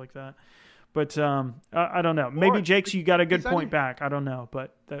to people like that. But I don't know. Maybe Jake's, you got a good point back. I don't know,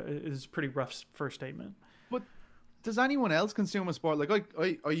 but that is a pretty rough first statement. But does anyone else consume a sport? Like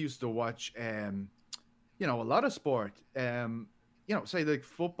I used to watch a lot of sport, say like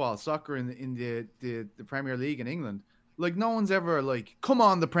football, soccer in the Premier League in England. Like, no one's ever like, come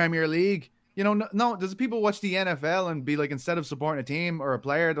on, the Premier League. No, does people watch the NFL and be like, instead of supporting a team or a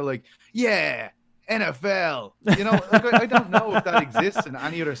player, they're like, yeah, NFL. Like, I don't know if that exists in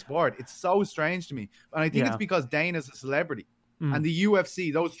any other sport. It's so strange to me. And I think it's because Dana's a celebrity. And the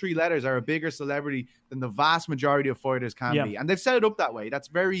UFC, those three letters are a bigger celebrity than the vast majority of fighters can be. And they've set it up that way. That's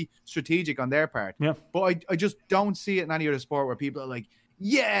very strategic on their part. Yeah. But I just don't see it in any other sport where people are like,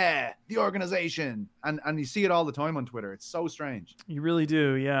 yeah, the organization. And you see it all the time on Twitter. It's so strange. You really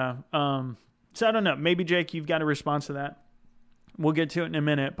do, yeah. So I don't know. Maybe, Jake, you've got a response to that. We'll get to it in a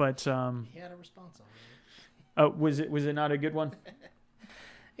minute, but... He had a response on it. Was it not a good one?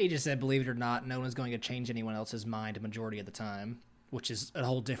 He just said, believe it or not, no one's going to change anyone else's mind a majority of the time, which is a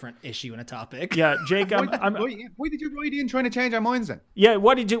whole different issue and a topic. Yeah, Jake, Why did you write in trying to change our minds then? Yeah,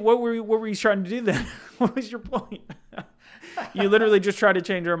 what were you trying to do then? What was your point? You literally just try to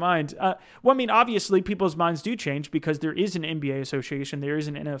change our mind. Well, I mean, obviously, people's minds do change because there is an NBA association, there is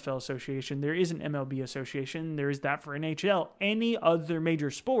an NFL association, there is an MLB association, there is that for NHL. Any other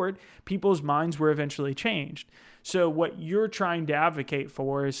major sport, people's minds were eventually changed. So what you're trying to advocate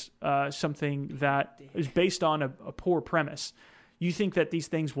for is something that is based on a poor premise. You think that these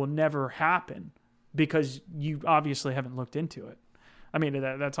things will never happen because you obviously haven't looked into it. I mean,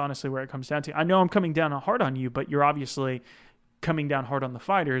 that's honestly where it comes down to. I know I'm coming down hard on you, but you're obviously coming down hard on the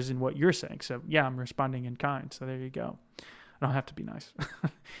fighters in what you're saying. So, yeah, I'm responding in kind. So there you go. I don't have to be nice.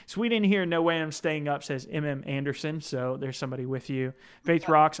 Sweden here, no way I'm staying up, says MM Anderson. So there's somebody with you. Faith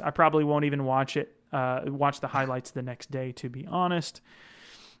Rocks, I probably won't even watch it. Watch the highlights the next day, to be honest.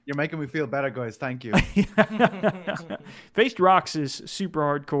 You're making me feel better, guys. Thank you. Faith Rocks is super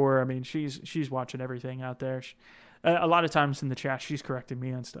hardcore. I mean, she's watching everything out there. A lot of times in the chat, she's correcting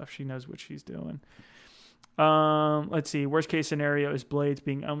me on stuff. She knows what she's doing. Let's see. Worst case scenario is Blades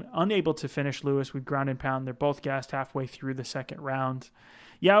being unable to finish Lewis with ground and pound. They're both gassed halfway through the second round.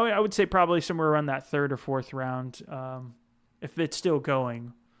 Yeah, I would say probably somewhere around that third or fourth round. If it's still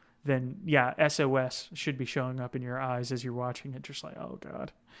going, then yeah, SOS should be showing up in your eyes as you're watching it. Just like, oh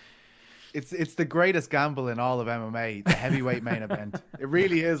God. It's the greatest gamble in all of MMA, the heavyweight main event. It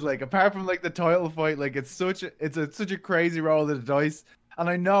really is. Like, apart from like the title fight, like it's such a crazy roll of the dice. And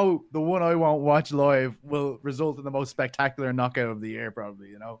I know the one I won't watch live will result in the most spectacular knockout of the year, probably.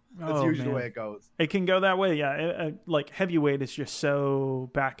 You know, that's usually the way it goes. It can go that way, yeah. Like heavyweight is just so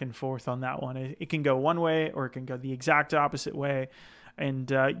back and forth on that one. It can go one way or it can go the exact opposite way.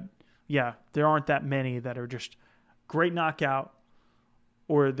 And yeah, there aren't that many that are just great knockout.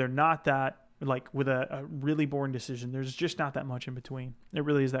 Or they're not that, like, with a really boring decision. There's just not that much in between. It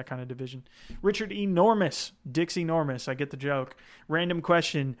really is that kind of division. Richard Enormous. Dixie Enormous. I get the joke. Random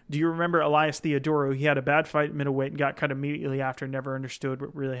question. Do you remember Elias Theodorou? He had a bad fight at middleweight and got cut immediately after. Never understood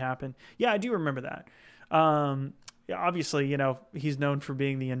what really happened. Yeah, I do remember that. Obviously, you know, he's known for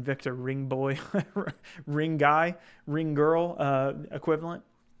being the Invicta ring boy, ring guy, ring girl equivalent.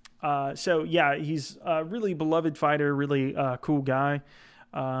 So, yeah, he's a really beloved fighter, really cool guy.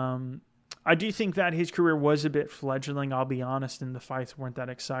 I do think that his career was a bit fledgling, I'll be honest, and the fights weren't that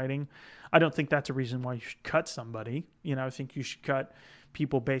exciting. I don't think that's a reason why you should cut somebody. You know, I think you should cut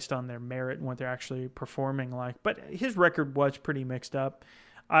people based on their merit and what they're actually performing like. But his record was pretty mixed up.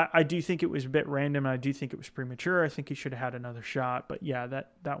 I do think it was a bit random, and I do think it was premature. I think he should have had another shot. But, yeah,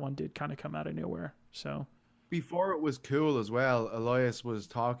 that one did kind of come out of nowhere. So before it was cool as well, Elias was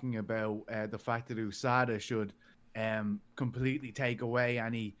talking about the fact that USADA should completely take away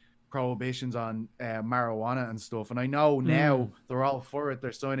any prohibitions on marijuana and stuff. And I know now they're all for it.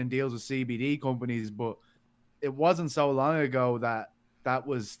 They're signing deals with CBD companies, but it wasn't so long ago that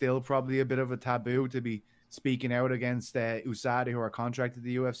was still probably a bit of a taboo to be speaking out against USADA, who are contracted to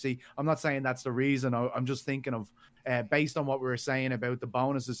the UFC. I'm not saying that's the reason. I'm just thinking of based on what we were saying about the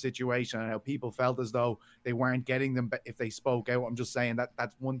bonuses situation and how people felt as though they weren't getting them if they spoke out. I'm just saying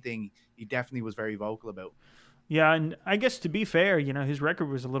that's one thing he definitely was very vocal about. Yeah, and I guess to be fair, you know, his record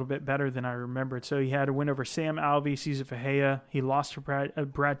was a little bit better than I remembered. So he had a win over Sam Alvey, Cesar Ferreira. He lost to Brad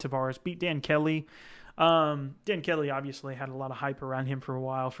Tavares, beat Dan Kelly. Dan Kelly obviously had a lot of hype around him for a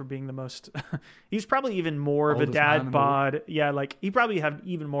while for being the most... he's probably even more of a dad bod. Yeah, like he probably had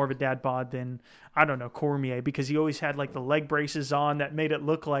even more of a dad bod than, I don't know, Cormier, because he always had like the leg braces on that made it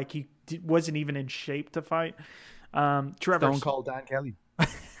look like he wasn't even in shape to fight. Stone Cold Dan Kelly.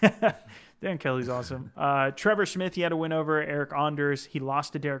 Dan Kelly's awesome. Trevor Smith, he had a win over Eric Anders. He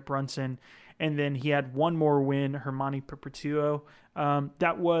lost to Derek Brunson. And then he had one more win, Hermani Perpetuo.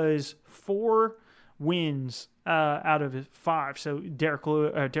 That was 4 wins out of 5. So Derek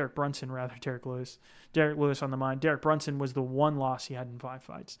Lewis on the mind. Derek Brunson was the one loss he had in 5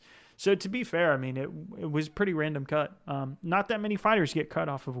 fights. So to be fair, I mean, it was a pretty random cut. Not that many fighters get cut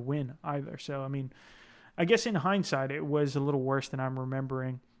off of a win either. So, I mean, I guess in hindsight, it was a little worse than I'm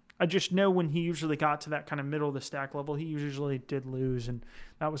remembering. I just know when he usually got to that kind of middle of the stack level, he usually did lose, and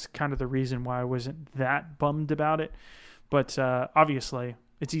that was kind of the reason why I wasn't that bummed about it. But obviously,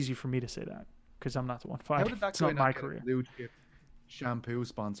 it's easy for me to say that because I'm not the one fighting. How did that it's not my career. Blue Chip shampoo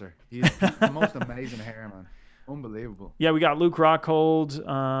sponsor? He's the most amazing hair, man. Unbelievable. Yeah, we got Luke Rockhold,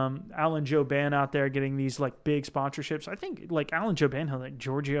 Alan Joban out there getting these like big sponsorships. I think like Alan Joban had like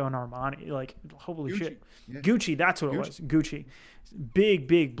Giorgio and Armani. Like holy Gucci. shit, Yeah. Gucci. That's what it was. Gucci,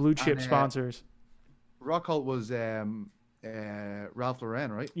 big blue chip And, sponsors. Rockhold was Ralph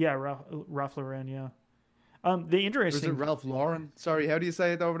Lauren, right? Yeah, Ralph Lauren. Yeah. The Or is it interesting. Ralph Lauren? Sorry, how do you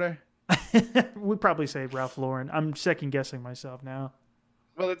say it over there? We probably say Ralph Lauren. I'm second guessing myself now.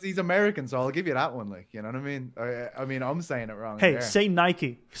 Well, he's American, so I'll give you that one. Like, you know what I mean? I mean, I'm saying it wrong. Hey, there. say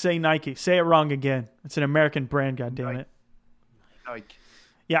Nike. Say Nike. Say it wrong again. It's an American brand. God damn it. Nike.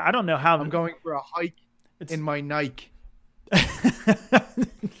 Yeah, I don't know how. I'm going for a hike It's- in my Nike.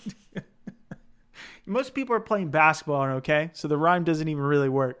 Most people are playing basketball, okay? So the rhyme doesn't even really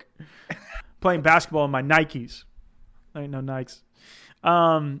work. Playing basketball in my Nikes. I ain't no Nikes.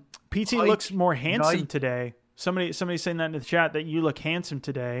 PT Nike, looks more handsome Nike. today. Somebody saying that in the chat that you look handsome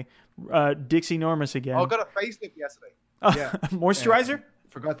today. Dixie Normus again. Oh, I got a facelift yesterday. Oh, Yeah. moisturizer?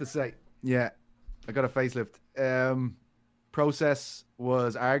 Forgot to say. Yeah, I got a facelift. Process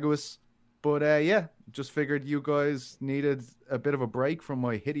was arduous, but yeah, just figured you guys needed a bit of a break from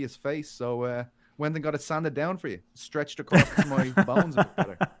my hideous face, so went and got it sanded down for you, stretched across my bones a bit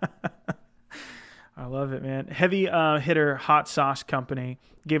better. I love it, man. Heavy hitter Hot Sauce Company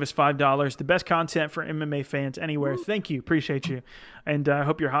gave us $5. The best content for MMA fans anywhere. Thank you. Appreciate you. And I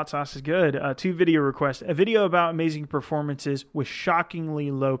hope your hot sauce is good. 2 video requests. A video about amazing performances with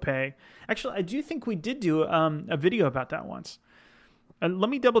shockingly low pay. Actually, I do think we did do a video about that once. Let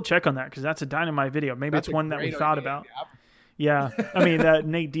me double check on that because that's a dynamite video. Maybe That's it's a one that we great thought idea. about. Yeah, I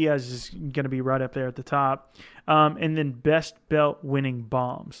mean, Nate Diaz is going to be right up there at the top. And then best belt winning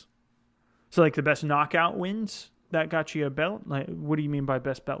bombs. So, like, the best knockout wins that got you a belt? Like, what do you mean by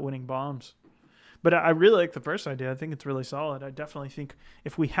best belt winning bombs? But I really like the first idea. I think it's really solid. I definitely think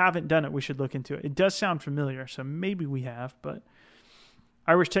if we haven't done it, we should look into it. It does sound familiar, so maybe we have. But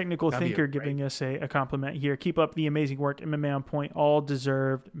Irish Technical That'd be Thinker great. giving us a compliment here. Keep up the amazing work. MMA on point. All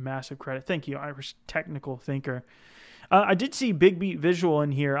deserved massive credit. Thank you, Irish Technical Thinker. I did see Big Beat Visual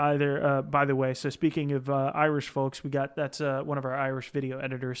in here either, by the way. So speaking of Irish folks, that's one of our Irish video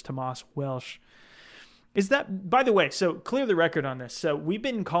editors, Tomas Welsh. Is that, by the way, so clear the record on this. So we've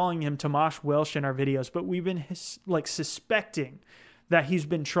been calling him Tomas Welsh in our videos, but we've been suspecting that he's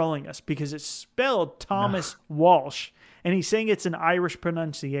been trolling us because it's spelled Thomas Walsh, and he's saying it's an Irish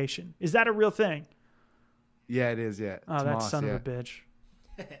pronunciation. Is that a real thing? Yeah, it is. Yeah. Oh, that Tomas, son yeah. of a bitch.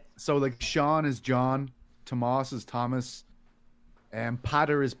 So like Sean is John, Tomas is Thomas,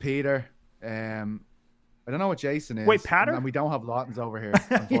 Patter is Peter. I don't know what Jason is. Wait, Patter? And we don't have Lawtons over here,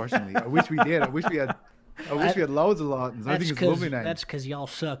 unfortunately. I wish we did. I wish we had loads of Lawtons. I think it's a lovely name. That's because y'all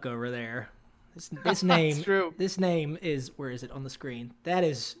suck over there. This name, That's true. This name is, where is it on the screen? That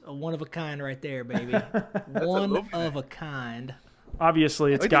is a one of a kind right there, baby. One lovely of a kind.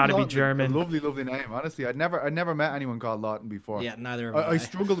 Obviously, it's I think got to be Lawton's German. A lovely name. Honestly, I'd never met anyone called Lawton before. Yeah, neither have I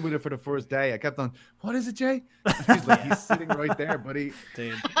struggled with it for the first day. I kept on, what is it, Jay? He's like, he's sitting right there, buddy.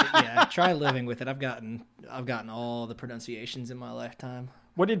 Dude, yeah, try living with it. I've gotten all the pronunciations in my lifetime.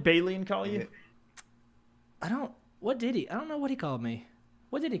 What did Balian call you? I don't know what he called me.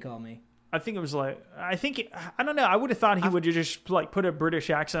 What did he call me? I think it was like, I don't know. I would have thought he would just like put a British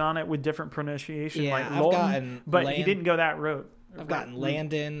accent on it with different pronunciation, Yeah, like I've Lawton, gotten but he didn't go that route. I've gotten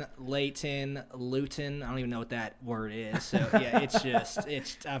Landon, Leighton, Luton. I don't even know what that word is. So yeah,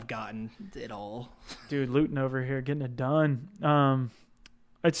 I've gotten it all. Dude, Luton over here getting it done.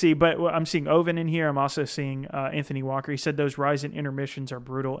 Let's see, but I'm seeing Oven in here. I'm also seeing Anthony Walker. He said those Ryzen intermissions are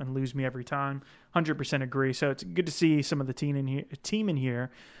brutal and lose me every time. 100% agree. So it's good to see some of the team in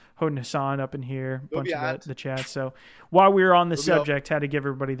here. Hodin Hassan up in here, bunch of the chat. So while we were on the subject, had to give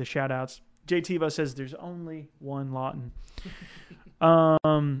everybody the shout outs. J Tivo says there's only one Lawton.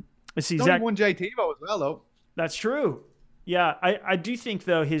 Let's see, There's Zach. only one Jay Tivo as well, though. That's true. Yeah, I do think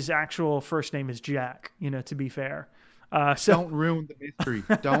though his actual first name is Jack. To be fair. So Don't ruin the mystery.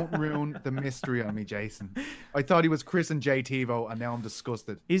 Don't ruin the mystery on me, Jason. I thought he was Chris and Jay Tivo, and now I'm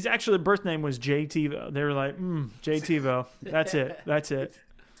disgusted. his actual birth name was J Tivo. They were like, J Tivo. That's it. That's it.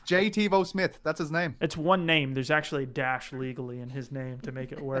 Jay Tivo Smith. That's his name. It's one name. There's actually a dash legally in his name to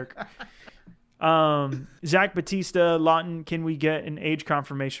make it work. Zach Batista, Lawton, can we get an age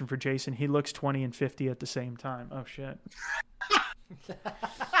confirmation for Jason? He looks 20 and 50 at the same time. Oh, shit.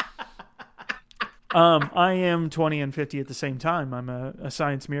 I am 20 and 50 at the same time. I'm a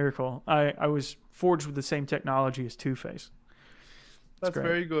science miracle. I was forged with the same technology as Two-Face. That's great.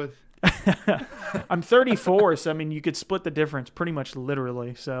 very good. I'm 34, so I mean, you could split the difference pretty much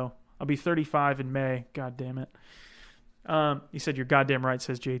literally. So I'll be 35 in May. God damn it. He said, "You're goddamn right,"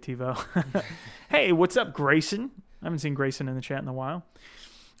 says JTvo. Hey, what's up, Grayson? I haven't seen Grayson in the chat in a while.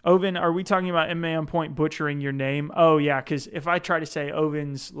 Oven, are we talking about MMA on Point butchering your name? Oh, yeah, because if I try to say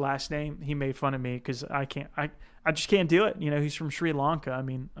Oven's last name, he made fun of me because I just can't do it. He's from Sri Lanka. I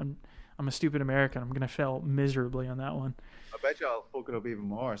mean, I'm a stupid American. I'm going to fail miserably on that one. I bet you I'll fuck it up even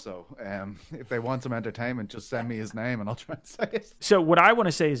more. So if they want some entertainment, just send me his name and I'll try and say it. So what I want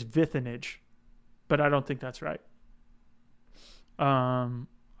to say is Vithinage, but I don't think that's right.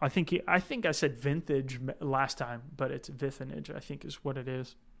 I think I said vintage last time, but it's Vithinage, I think is what it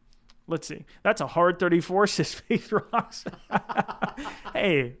is. Let's see. That's a hard 34, says Faith Rocks.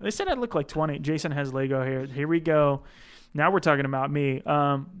 Hey, they said I look like 20. Jason has Lego hair. Here we go. Now we're talking about me.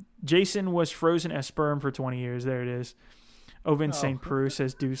 Jason was frozen as sperm for 20 years. There it is. Oven St. Preux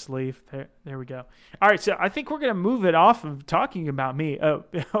says Deuce Leaf. There we go. All right, so I think we're going to move it off of talking about me. Oh,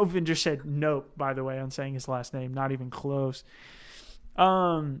 Oven just said nope, by the way, on saying his last name. Not even close.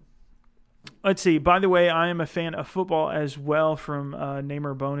 Let's see. By the way, I am a fan of football as well. From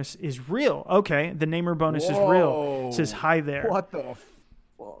Namer Bonus is real. Okay, the Namer Bonus is real. It says hi there. What the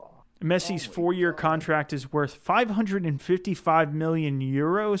fuck? Messi's 4-year contract is worth 555 million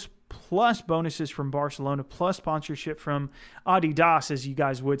euros plus bonuses from Barcelona plus sponsorship from Adidas, as you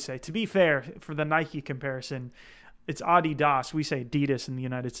guys would say. To be fair, for the Nike comparison, it's Adidas. We say Adidas in the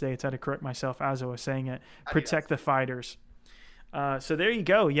United States. I had to correct myself as I was saying it. Protect the fighters. So there you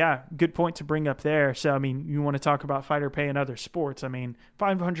go. Yeah, good point to bring up there. So, I mean, you want to talk about fighter pay in other sports. I mean,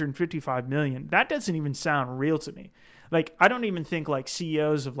 555 million. That doesn't even sound real to me. Like, I don't even think like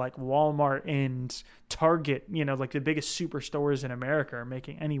CEOs of like Walmart and Target, like the biggest superstores in America are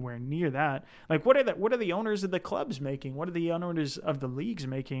making anywhere near that. Like, what are the owners of the clubs making? What are the owners of the leagues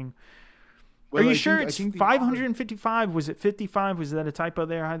making? Well, are you sure it's 555? Was it 55? Was that a typo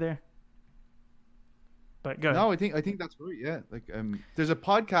there? Hi there. But go ahead. No, I think that's right. Yeah, like there's a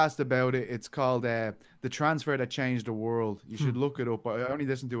podcast about it. It's called "The Transfer That Changed the World." You should look it up. I only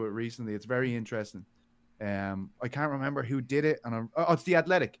listened to it recently. It's very interesting. I can't remember who did it, and it's The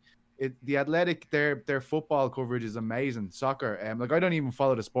Athletic. The Athletic, their football coverage is amazing. Soccer, like I don't even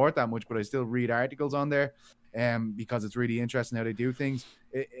follow the sport that much, but I still read articles on there, because it's really interesting how they do things.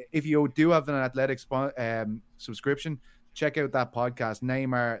 If you do have an Athletic subscription, check out that podcast,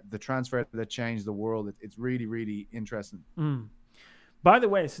 Neymar, The Transfer That Changed the World. It's really, really interesting. By the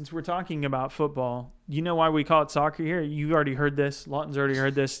way, since we're talking about football, you know why we call it soccer here? You already heard this. Lawton's already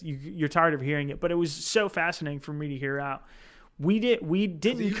heard this. You're tired of hearing it, but it was so fascinating for me to hear out. We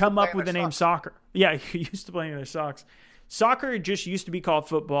didn't come up with the name soccer. Yeah, you used to play in their socks. Soccer just used to be called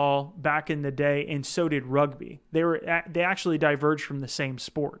football back in the day, and so did rugby. They actually diverged from the same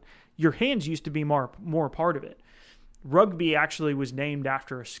sport. Your hands used to be more part of it. Rugby actually was named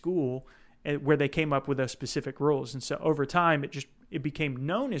after a school where they came up with those specific rules. And so over time, it became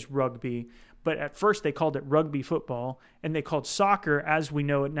known as rugby, but at first they called it rugby football, and they called soccer, as we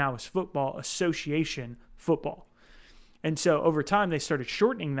know it now as football, association football. And so over time, they started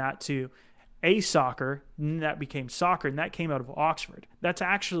shortening that to a soccer, and that became soccer, and that came out of Oxford. That's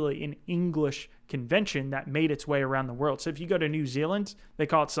actually an English convention that made its way around the world. So if you go to New Zealand, they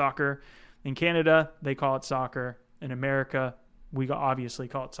call it soccer. In Canada, they call it soccer. In America, we obviously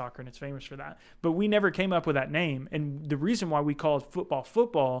call it soccer, and it's famous for that. But we never came up with that name. And the reason why we call it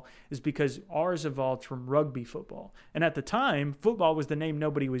football is because ours evolved from rugby football. And at the time, football was the name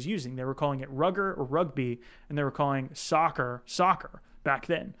nobody was using. They were calling it rugger or rugby, and they were calling soccer back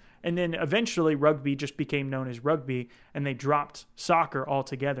then. And then eventually rugby just became known as rugby, and they dropped soccer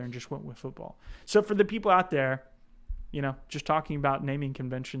altogether and just went with football. So for the people out there, just talking about naming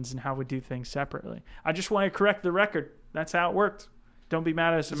conventions and how we do things separately. I just want to correct the record. That's how it worked. Don't be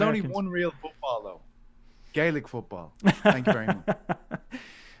mad at us There's Americans. only one real football, though. Gaelic football. Thank you very much.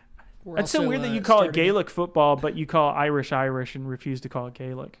 That's so weird that you call it Gaelic football, but you call Irish and refuse to call it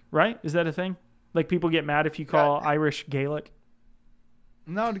Gaelic, right? Is that a thing? Like people get mad if you call Irish Gaelic?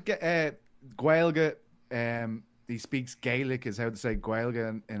 No, Gaelga, he speaks Gaelic is how to say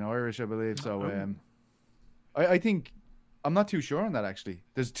Gaelga in Irish, I believe. So I think... I'm not too sure on that, actually.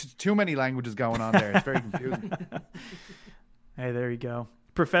 There's too many languages going on there. It's very confusing. Hey, there you go.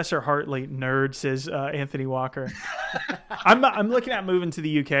 Professor Hartley, nerd, says Anthony Walker. I'm looking at moving to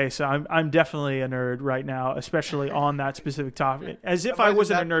the UK, so I'm definitely a nerd right now, especially on that specific topic. As if I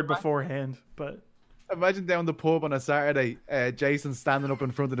wasn't a nerd beforehand, but... Imagine down the pub on a Saturday, Jason standing up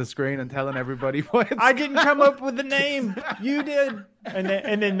in front of the screen and telling everybody what I didn't come up with the name. You did.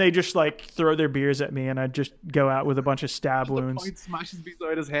 And then they just like throw their beers at me, and I just go out with a bunch of stab wounds. point smashes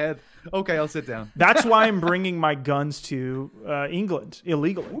beside his head. Okay, I'll sit down. That's why I'm bringing my guns to England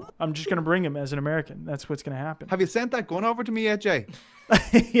illegally. I'm just going to bring them as an American. That's what's going to happen. Have you sent that gun over to me yet, Jay?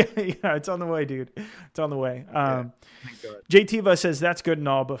 yeah, it's on the way, dude. It's on the way. Thank God. JTva says that's good and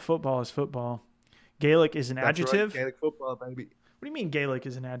all, but football is football. Gaelic is an That's adjective. right, Gaelic football, baby. What do you mean Gaelic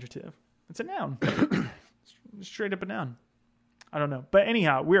is an adjective? It's a noun. Straight up a noun. I don't know. But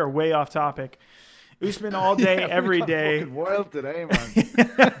anyhow, we are way off topic. Usman all day, every got day. fucking wild today,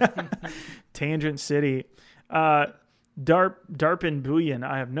 man. Tangent City. Darpin Bouillon,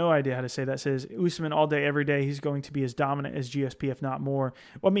 I have no idea how to say that, says Usman all day, every day. He's going to be as dominant as GSP, if not more.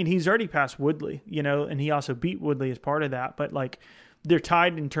 Well, I mean, he's already passed Woodley, and he also beat Woodley as part of that. But like, they're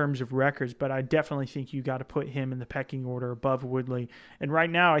tied in terms of records, but I definitely think you got to put him in the pecking order above Woodley. And right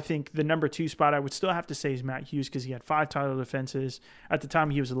now, I think the number 2 spot I would still have to say is Matt Hughes, because he had 5 title defenses. At the time,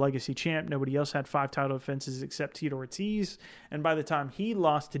 he was a legacy champ. Nobody else had 5 title defenses except Tito Ortiz. And by the time he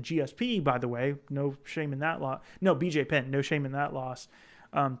lost to GSP, by the way, no shame in that loss. No, BJ Penn, no shame in that loss.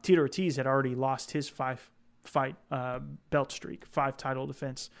 Tito Ortiz had already lost his 5-fight belt streak, 5 title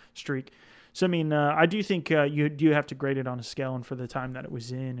defense streak. So, I mean, I do think you do have to grade it on a scale and for the time that it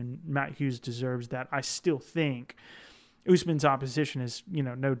was in, and Matt Hughes deserves that. I still think Usman's opposition is,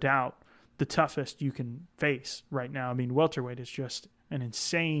 no doubt the toughest you can face right now. I mean, welterweight is just an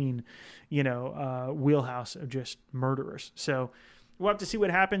insane, wheelhouse of just murderers. So we'll have to see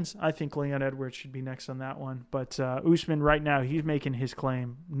what happens. I think Leon Edwards should be next on that one. But Usman right now, he's making his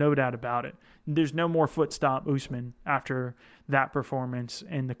claim, no doubt about it. There's no more foot stop Usman after that performance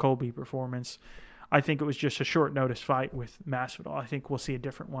and the Colby performance. I think it was just a short notice fight with Masvidal. I think we'll see a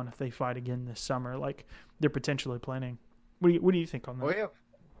different one if they fight again this summer, like they're potentially planning. What do you think on that?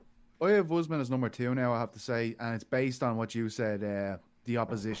 I have Usman as number 2 now, I have to say, and it's based on what you said, the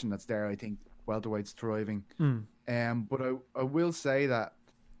opposition that's there. I think welterweight's thriving. But I will say that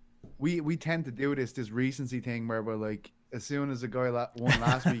we tend to do this recency thing where we're like, as soon as a guy won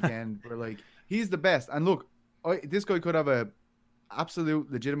last weekend, we're like, he's the best. And look, this guy could have a absolute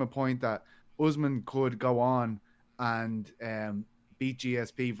legitimate point that Usman could go on and beat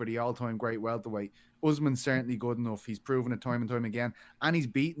GSP for the all-time great welterweight. Usman's certainly good enough. He's proven it time and time again, and he's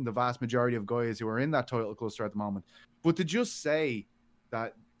beaten the vast majority of guys who are in that title cluster at the moment. But to just say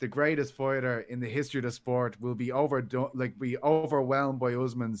that the greatest fighter in the history of the sport will be overwhelmed by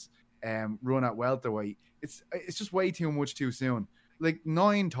Usman's run at welterweight, it's just way too much too soon. Like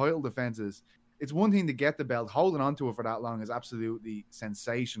 9 title defenses. It's one thing to get the belt. Holding on to it for that long is absolutely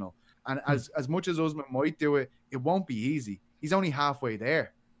sensational. And as much as Usman might do it, it won't be easy. He's only halfway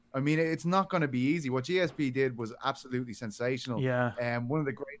there. I mean, it's not going to be easy. What GSP did was absolutely sensational. Yeah. One of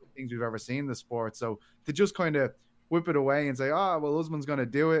the greatest things we've ever seen in the sport. So to just kind of whip it away and say, Usman's going to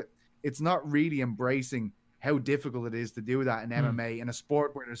do it, it's not really embracing how difficult it is to do that in MMA, in a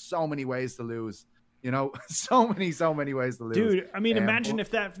sport where there's so many ways to lose. So many ways to lose. Dude, I mean, imagine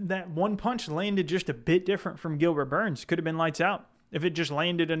if that one punch landed just a bit different from Gilbert Burns. Could have been lights out. If it just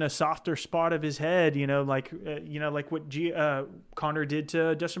landed in a softer spot of his head, like what Conor did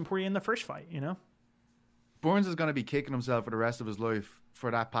to Dustin Poirier in the first fight, Burns is going to be kicking himself for the rest of his life for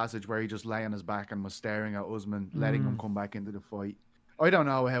that passage where he just lay on his back and was staring at Usman, letting him come back into the fight. I don't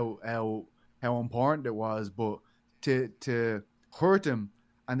know how important it was, but to hurt him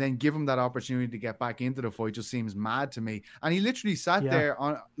and then give him that opportunity to get back into the fight just seems mad to me. And he literally sat there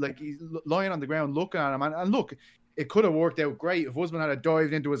he's lying on the ground looking at him. And look, it could have worked out great if Usman had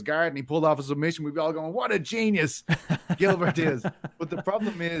dived into his guard and he pulled off a submission. We'd be all going, what a genius Gilbert is. But the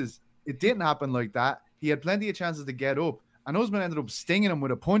problem is, it didn't happen like that. He had plenty of chances to get up. And Usman ended up stinging him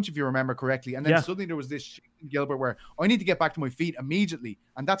with a punch, if you remember correctly. And then suddenly there was this shit in Gilbert where I need to get back to my feet immediately.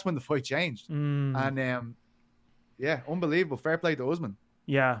 And that's when the fight changed. And unbelievable. Fair play to Usman.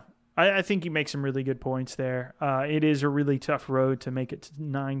 Yeah. I think you make some really good points there. It is a really tough road to make it to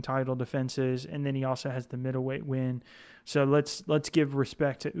 9 title defenses, and then he also has the middleweight win. So let's give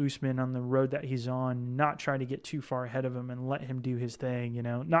respect to Usman on the road that he's on, not try to get too far ahead of him and let him do his thing,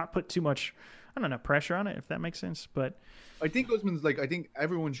 not put too much, pressure on it, if that makes sense. But I think Usman's I think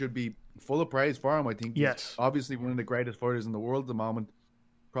everyone should be full of praise for him. I think he's obviously one of the greatest fighters in the world at the moment,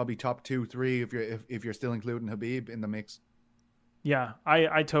 probably top 2, 3 if you're still including Khabib in the mix. Yeah,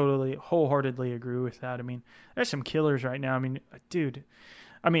 I totally wholeheartedly agree with that. I mean, there's some killers right now. I mean, dude,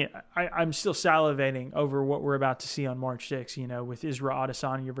 I'm still salivating over what we're about to see on March 6th, with Israel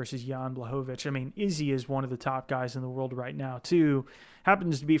Adesanya versus Jan Blachowicz. I mean, Izzy is one of the top guys in the world right now, too.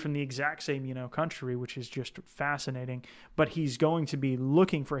 happens to be from the exact same, country, which is just fascinating. But he's going to be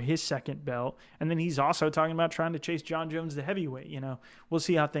looking for his second belt. And then he's also talking about trying to chase John Jones, the heavyweight. We'll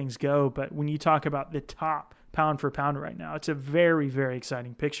see how things go. But when you talk about the top pound for pound right now, it's a very, very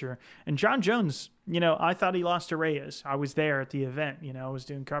exciting picture. And John Jones, I thought he lost to Reyes. I was there at the event. I was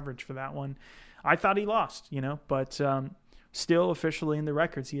doing coverage for that one. I thought he lost, but still officially in the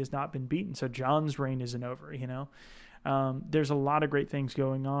records, he has not been beaten. So John's reign isn't over, There's a lot of great things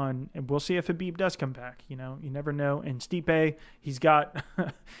going on, and we'll see if Khabib does come back. You never know. And Stipe, he's got.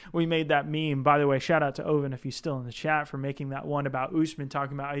 We made that meme. By the way, shout out to Oven if he's still in the chat for making that one about Usman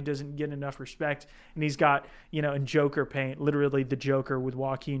talking about how he doesn't get enough respect, and he's got in Joker paint, literally the Joker with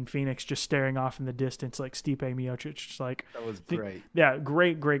Joaquin Phoenix just staring off in the distance like Stipe Miocic. Just like that was great. Yeah,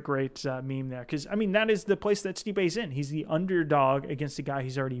 great meme there, because that is the place that Stipe's in. He's the underdog against a guy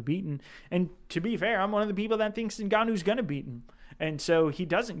he's already beaten, and to be fair, I'm one of the people that thinks Ngannou's going to beat him. And so he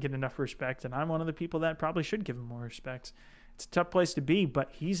doesn't get enough respect, and I'm one of the people that probably should give him more respect. It's a tough place to be, but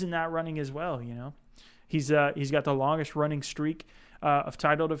he's in that running as well, He's got the longest running streak of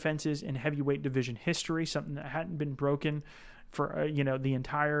title defenses in heavyweight division history, something that hadn't been broken for, the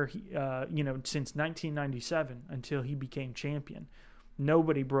entire, since 1997 until he became champion.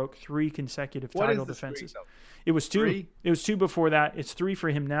 Nobody broke 3 consecutive title defenses. Streak, it was 2. 3? It was 2 before that. It's 3 for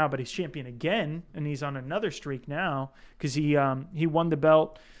him now, but he's champion again, and he's on another streak now because he won the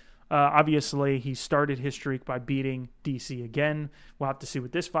belt. Obviously, he started his streak by beating DC again. We'll have to see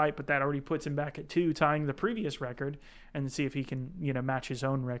with this fight, but that already puts him back at 2, tying the previous record, and see if he can match his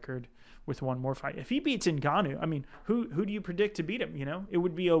own record with one more fight. If he beats Ngannou, who do you predict to beat him? It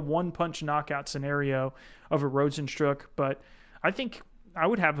would be a one-punch knockout scenario of a Rosenstruck, but I think I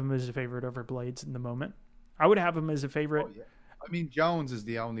would have him as a favorite over Blades in the moment. I would have him as a favorite. Oh, yeah. Jones is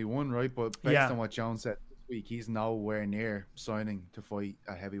the only one, right? But based on what Jones said this week, he's nowhere near signing to fight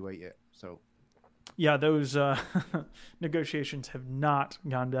a heavyweight yet. So, yeah, those negotiations have not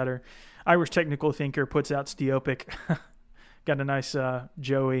gone better. Irish Technical Thinker puts out Steopic. Got a nice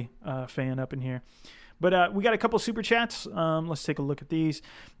Joey fan up in here. But we got a couple super chats. Let's take a look at these.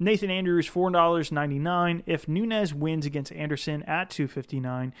 Nathan Andrews, $4.99. If Nunes wins against Anderson at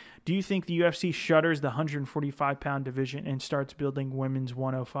 259, do you think the UFC shutters the 145-pound division and starts building women's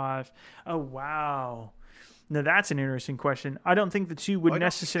 105? Oh, wow. Now, that's an interesting question. I don't think the two would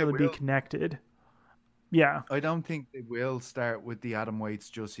necessarily be connected. Yeah. I don't think they will start with the atom weights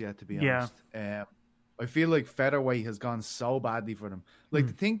just yet, to be honest. I feel like featherweight has gone so badly for them. Like,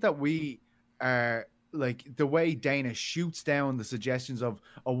 to think that we are... Like the way Dana shoots down the suggestions of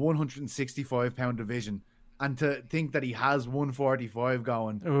a 165-pound division, and to think that he has 145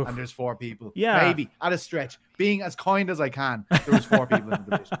 going, and there's 4 people. Yeah, maybe at a stretch. Being as kind as I can, there was 4 people in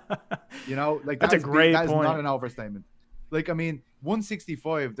the division. Like that's a great point. That's not an overstatement. Like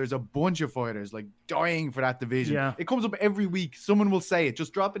 165. There's a bunch of fighters like dying for that division. Yeah, it comes up every week. Someone will say it.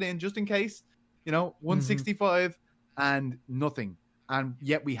 Just drop it in, just in case. 165 and nothing, and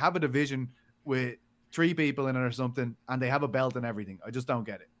yet we have a division with 3 people in it or something, and they have a belt and everything. I just don't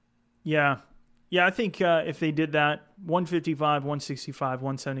get it. Yeah. I think if they did that, 155, 165,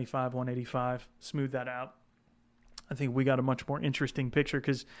 175, 185, smooth that out, I think we got a much more interesting picture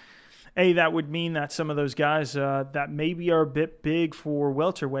because, that would mean that some of those guys that maybe are a bit big for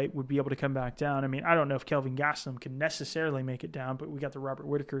welterweight would be able to come back down. I don't know if Kelvin Gastelum can necessarily make it down, but we got the Robert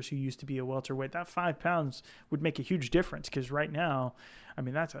Whitakers who used to be a welterweight. That 5 pounds would make a huge difference because right now,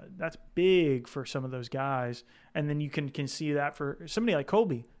 that's big for some of those guys. And then you can see that for somebody like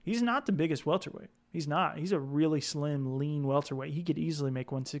Colby. He's not the biggest welterweight. He's not. He's a really slim, lean welterweight. He could easily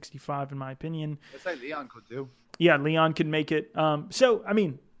make 165 in my opinion. That's like Leon could do. Yeah, Leon could make it.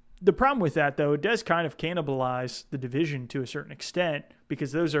 The problem with that, though, it does kind of cannibalize the division to a certain extent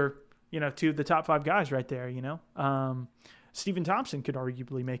because those are, 2 of the top 5 guys right there, Stephen Thompson could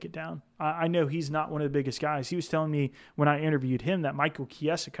arguably make it down. I know he's not one of the biggest guys. He was telling me when I interviewed him that Michael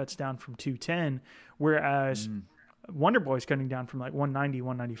Chiesa cuts down from 210, whereas Wonder Boy's cutting down from like 190,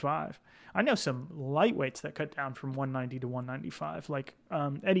 195. I know some lightweights that cut down from 190 to 195, like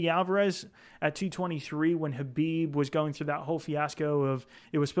Eddie Alvarez at 223 when Khabib was going through that whole fiasco of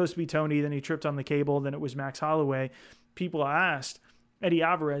it was supposed to be Tony, then he tripped on the cable, then it was Max Holloway. People asked Eddie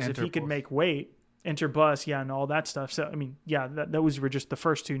Alvarez if he could make weight, enter bus, and all that stuff. So, those were just the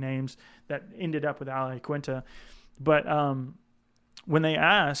first 2 names that ended up with Ali Quinta. But when they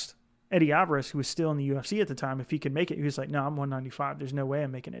asked Eddie Alvarez, who was still in the UFC at the time, if he could make it, he was like, no, I'm 195. There's no way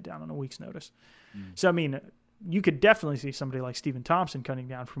I'm making it down on a week's notice. So, you could definitely see somebody like Stephen Thompson cutting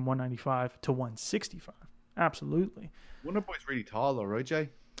down from 195 to 165. Absolutely. Wonder Boy's really tall though, right, Jay?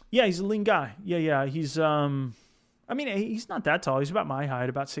 Yeah, he's a lean guy. Yeah. He's, I mean, he's not that tall. He's about my height,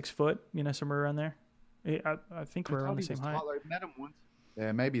 about 6 foot, somewhere around there. I think we're around the same height. I met him once.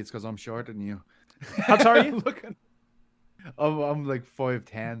 Yeah, maybe it's because I'm shorter than you. How tall are you? I'm like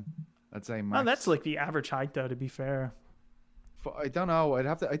 5'10". I'd say max. Oh, that's like the average height, though, to be fair. I don't know.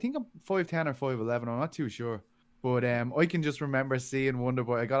 I think I'm 5'10" or 5'11". I'm not too sure. But I can just remember seeing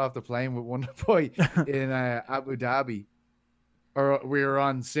Wonderboy. I got off the plane with Wonderboy in Abu Dhabi. Or we were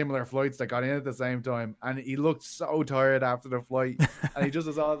on similar flights that got in at the same time. And he looked so tired after the flight. And he just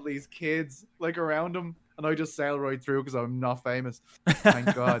has all these kids like around him. And I just sailed right through because I'm not famous.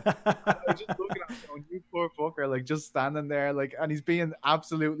 Thank God. I was just looking at him going, you poor fucker, like just standing there, like, and he's being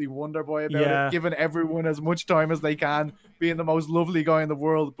absolutely Wonder Boy about it, giving everyone as much time as they can, being the most lovely guy in the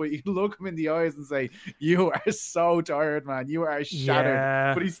world. But you look him in the eyes and say, you are so tired, man. You are shattered.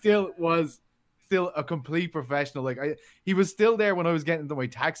 Yeah. But he still was a complete professional. Like he was still there when I was getting into my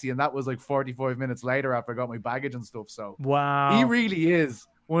taxi, and that was like 45 minutes later after I got my baggage and stuff. So wow, he really is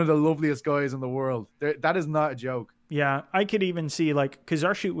one of the loveliest guys in the world. That is not a joke. Yeah, I could even see, like, because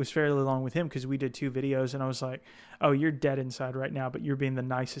our shoot was fairly long with him because we did 2 videos, and I was like, oh, you're dead inside right now, but you're being the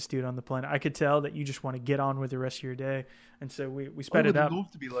nicest dude on the planet. I could tell that you just want to get on with the rest of your day. And so we sped it up. I would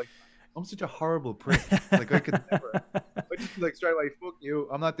love to be like, I'm such a horrible prick. Like, I could never. I just be like, straight away, fuck you.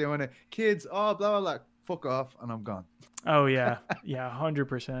 I'm not doing it. Kids, blah, blah, blah. Fuck off, and I'm gone. Oh, yeah. Yeah,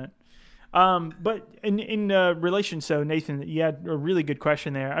 100%. But in relation, so Nathan, you had a really good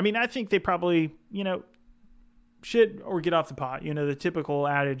question there. I mean, I think they probably, should or get off the pot. The typical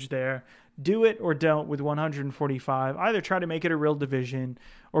adage there: do it or don't with 145. Either try to make it a real division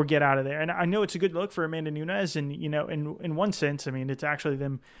or get out of there. And I know it's a good look for Amanda Nunes, and in one sense, I mean, it's actually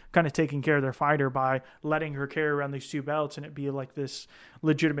them kind of taking care of their fighter by letting her carry around these 2 belts and it be like this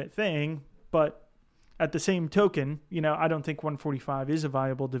legitimate thing. But at the same token, I don't think 145 is a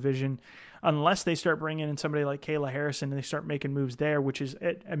viable division unless they start bringing in somebody like Kayla Harrison and they start making moves there, which is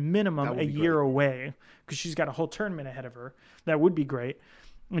at a minimum a year away because she's got a whole tournament ahead of her. That would be great.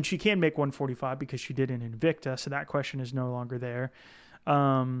 And she can make 145 because she did in Invicta, so that question is no longer there.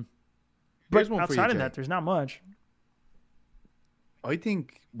 But outside of that, there's not much. I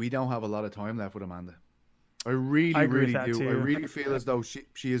think we don't have a lot of time left with Amanda. I really do. Too. I really feel as though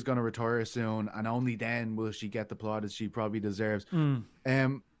she is going to retire soon, and only then will she get the plaudits she probably deserves.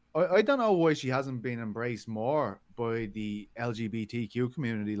 I don't know why she hasn't been embraced more by the LGBTQ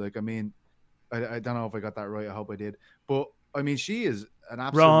community. Like, I mean, I don't know if I got that right. I hope I did. But, I mean, she is an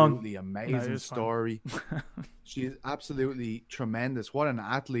absolutely amazing story. She is absolutely tremendous. What an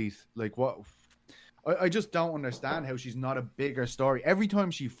athlete. Like, what... I just don't understand how she's not a bigger story. Every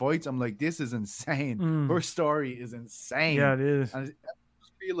time she fights, I'm like, this is insane. Her story is insane. Yeah, it is. And I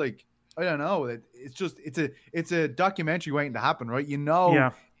just feel like, I don't know, it's a documentary waiting to happen, right?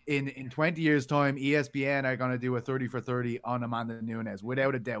 In 20 years' time, ESPN are going to do a 30 for 30 on Amanda Nunes,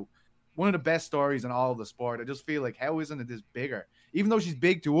 without a doubt. One of the best stories in all of the sport. I just feel like, how isn't it this bigger? Even though she's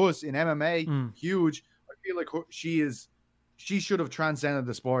big to us in MMA, huge, I feel like she should have transcended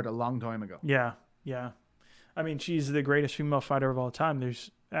the sport a long time ago. Yeah. Yeah. I mean, she's the greatest female fighter of all time.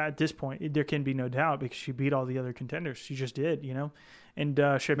 At this point, there can be no doubt because she beat all the other contenders. She just did, And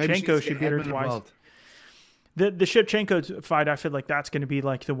Shevchenko, she beat her twice. The Shevchenko fight, I feel like that's going to be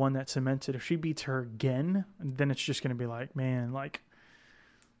like the one that cements it. If she beats her again, then it's just going to be like, man, like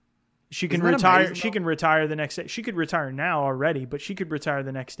she can retire. Amazing, she can retire the next day. She could retire now already, but she could retire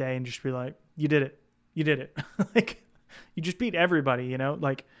the next day and just be like, you did it. You did it. Like, you just beat everybody,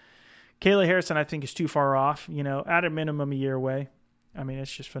 like. Kayla Harrison, I think, is too far off, at a minimum a year away. I mean,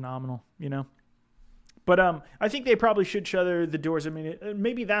 it's just phenomenal, But I think they probably should shut the doors. I mean,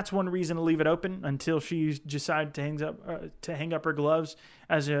 maybe that's one reason to leave it open until she decides to hang up her gloves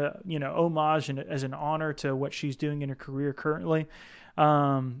as a, homage and as an honor to what she's doing in her career currently.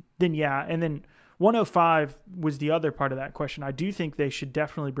 Then, yeah. And then 105 was the other part of that question. I do think they should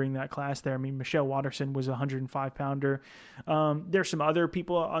definitely bring that class there. I mean, Michelle Watterson was a 105-pounder. There's some other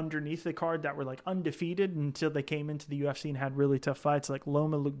people underneath the card that were like undefeated until they came into the UFC and had really tough fights. Like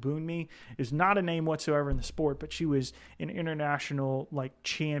Loma Lookboonmee is not a name whatsoever in the sport, but she was an international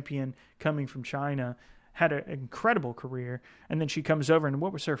champion coming from China. Had an incredible career, and then she comes over, and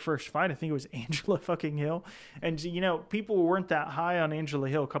what was her first fight? I think it was Angela fucking Hill. And, people weren't that high on Angela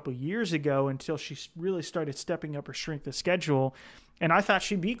Hill a couple of years ago until she really started stepping up her strength of schedule, and I thought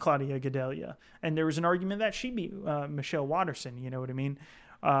she beat Claudia Gadelha, and there was an argument that she beat Michelle Watterson, you know what I mean?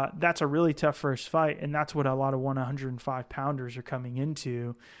 That's a really tough first fight, and that's what a lot of 105-pounders are coming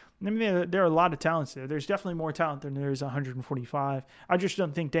into. I mean, there are a lot of talents there. There's definitely more talent than there is 145. I just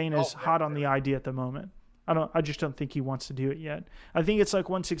don't think Dana's hot on the idea at the moment. I just don't think he wants to do it yet. I think it's like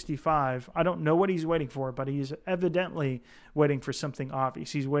 165. I don't know what he's waiting for, but he's evidently waiting for something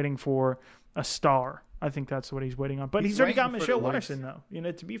obvious. He's waiting for a star. I think that's what he's waiting on. But he's already got Michelle Waterson, though. You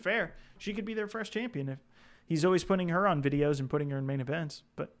know, to be fair, she could be their first champion. If he's always putting her on videos and putting her in main events.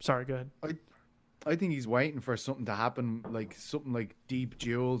 But sorry, go ahead. I think he's waiting for something to happen, like something like Deep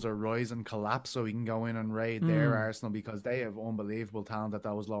Jewels or Rise and Collapse, so he can go in and raid their arsenal, because they have unbelievable talent at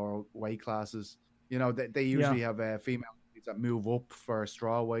those lower weight classes. You know, they usually have female that move up for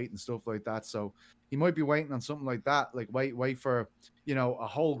straw weight and stuff like that. So he might be waiting on something like that, like wait for, you know, a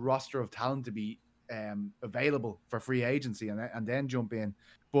whole roster of talent to be available for free agency and then jump in.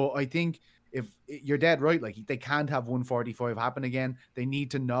 But I think if you're dead right, like they can't have 145 happen again. They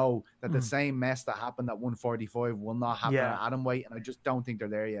need to know that the same mess that happened at 145 will not happen at atomweight, and I just don't think they're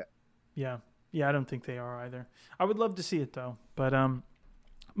there yet. Yeah, I don't think they are either. I would love to see it though. But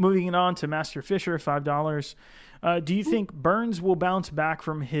moving on to Master Fisher, $5. Do you think Burns will bounce back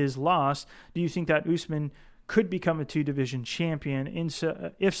from his loss? Do you think that Usman could become a 2-division champion?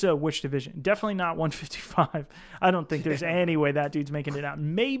 If so, which division? Definitely not 155. I don't think there's any way that dude's making it out.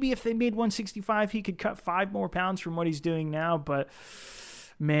 Maybe if they made 165, he could cut 5 more pounds from what he's doing now. But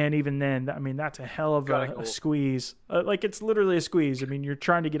man, even then, I mean, that's a hell of a squeeze. Like, it's literally a squeeze. I mean, you're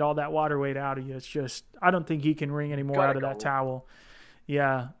trying to get all that water weight out of you. It's just, I don't think he can wring any more out of that towel.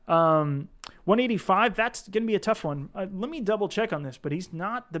 Yeah. 185, that's going to be a tough one. Let me double check on this, but he's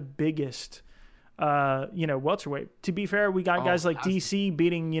not the biggest welterweight. To be fair, we got guys like DC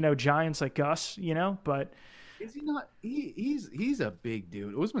beating, giants like Gus, but is he not? He's a big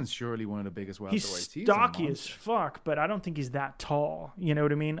dude. Usman's surely one of the biggest welterweights. He's stocky as fuck, but I don't think he's that tall. You know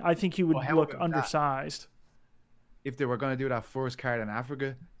what I mean? I think he would look undersized. If they were going to do that first card in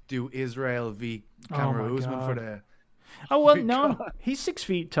Africa, do Israel v. Kamaru Usman for the... Oh, well, no. He's 6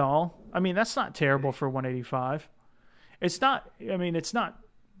 feet tall. I mean, that's not terrible for 185. It's not...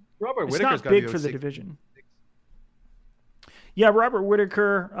 Robert it's Whittaker's not big for the division. Yeah, Robert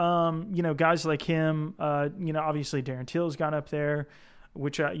Whittaker, guys like him, obviously Darren Till's gone up there,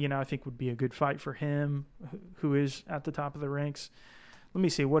 which, I think would be a good fight for him, who is at the top of the ranks. Let me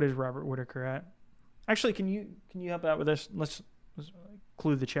see. What is Robert Whittaker at? Actually, can you help out with this? Let's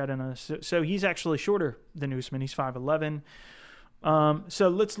clue the chat in on this. So he's actually shorter than Usman. He's 5'11". So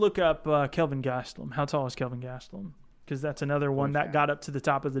let's look up Kelvin Gastelum. How tall is Kelvin Gastelum? Because that's another one that got up to the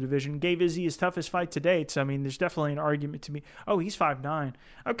top of the division. Gave Izzy his toughest fight to date. So, I mean, there's definitely an argument to me. Oh, he's 5'9".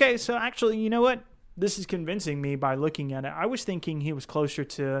 Okay, so actually, you know what? This is convincing me by looking at it. I was thinking he was closer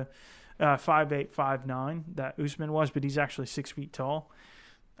to 5'8", 5'9", that Usman was, but he's actually 6 feet tall.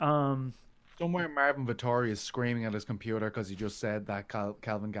 Somewhere Marvin Vittori is screaming at his computer because he just said that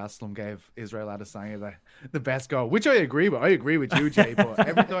Kelvin Gastelum gave Israel Adesanya the best go, which I agree with. I agree with you, Jay, but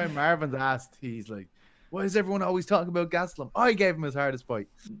every time Marvin's asked, he's like, why is everyone always talking about Gastelum? I gave him his hardest fight.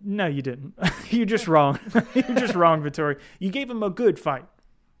 No, you didn't. You're just wrong. You're just wrong, Vittori. You gave him a good fight.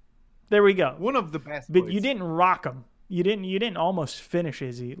 There we go. One of the best But fights. You didn't rock him. You didn't almost finish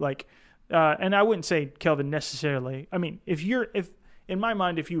Izzy. And I wouldn't say Kelvin necessarily. I mean, if in my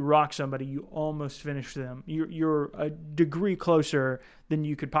mind, if you rock somebody, you almost finish them. You're a degree closer than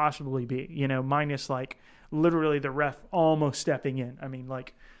you could possibly be, minus literally the ref almost stepping in. I mean,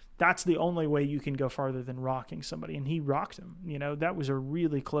 that's the only way you can go farther than rocking somebody. And he rocked him. That was a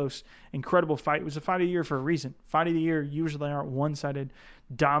really close, incredible fight. It was a fight of the year for a reason. Fight of the year usually aren't one-sided,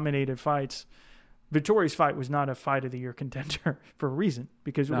 dominated fights. Vittori's fight was not a fight of the year contender for a reason,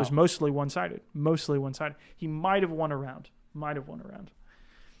 because it was mostly one-sided. He might have won a round. One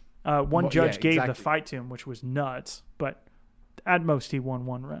judge gave the fight to him, which was nuts, but at most he won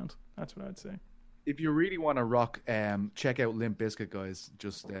one round. That's what I'd say. If you really want to rock, check out Limp Bizkit, guys.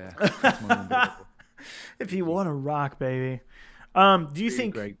 Just if you want to rock, baby. Do you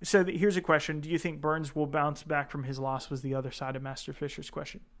think? Great. So here's a question: do you think Burns will bounce back from his loss? Was the other side of Master Fisher's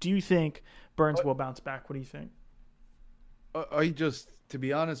question. Do you think Burns will bounce back? What do you think? To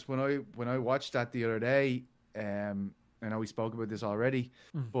be honest, when I watched that the other day, I know we spoke about this already,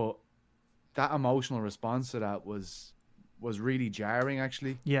 but that emotional response to that was really jarring,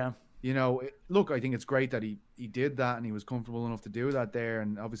 actually. Yeah. Look, I think it's great that he did that and he was comfortable enough to do that there.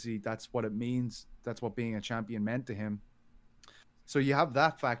 And obviously that's what it means. That's what being a champion meant to him. So you have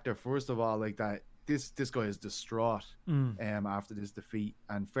that factor, first of all, like that this guy is distraught after this defeat,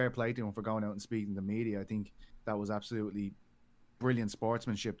 and fair play to him for going out and speaking to the media. I think that was absolutely brilliant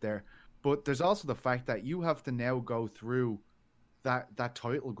sportsmanship there. But there's also the fact that you have to now go through that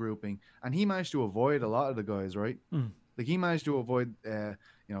title grouping, and he managed to avoid a lot of the guys, right? Like he managed to avoid,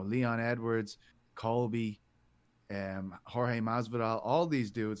 Leon Edwards, Colby, Jorge Masvidal, all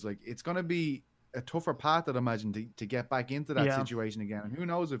these dudes. Like it's gonna be a tougher path, I'd imagine, to get back into that situation again. And who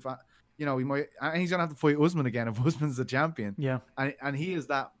knows if, he might, and he's gonna have to fight Usman again if Usman's the champion. Yeah, and he is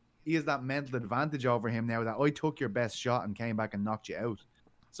that mental advantage over him now that I took your best shot and came back and knocked you out.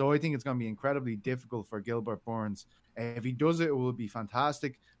 So I think it's going to be incredibly difficult for Gilbert Burns. If he does it, it will be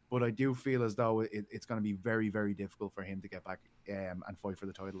fantastic. But I do feel as though it's going to be very, very difficult for him to get back and fight for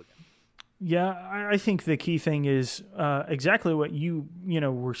the title again. Yeah, I think the key thing is exactly what you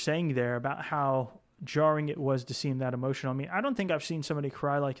were saying there about how jarring it was to see him that emotional. I mean, I don't think I've seen somebody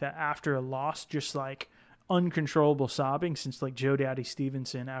cry like that after a loss, just like uncontrollable sobbing, since like Joe Daddy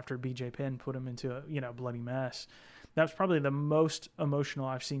Stevenson after BJ Penn put him into a bloody mess. That was probably the most emotional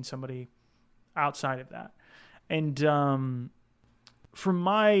I've seen somebody outside of that. And from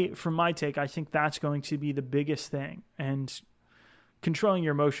my take, I think that's going to be the biggest thing. And controlling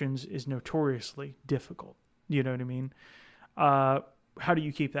your emotions is notoriously difficult. You know what I mean? How do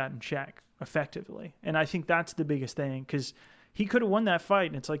you keep that in check effectively? And I think that's the biggest thing, because he could have won that fight.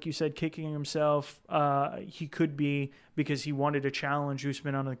 And it's like you said, kicking himself. He could be because he wanted to challenge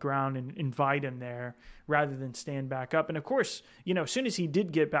Usman on the ground and invite him there rather than stand back up. And of course, as soon as he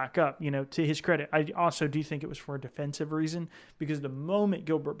did get back up, to his credit, I also do think it was for a defensive reason, because the moment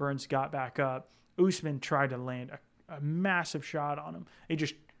Gilbert Burns got back up, Usman tried to land a massive shot on him. It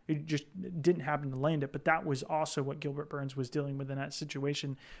just didn't happen to land it, but that was also what Gilbert Burns was dealing with in that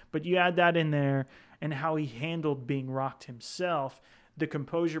situation. But you add that in there and how he handled being rocked himself, the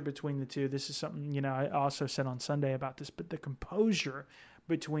composure between the two. This is something, I also said on Sunday about this, but the composure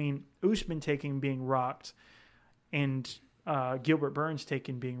between Usman taking being rocked and Gilbert Burns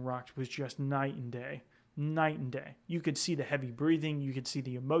taking being rocked was just night and day. Night and day. You could see the heavy breathing. You could see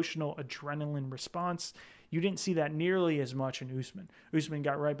the emotional adrenaline response. You didn't see that nearly as much in Usman. Usman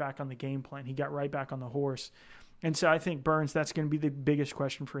got right back on the game plan. He got right back on the horse. And so I think Burns, that's going to be the biggest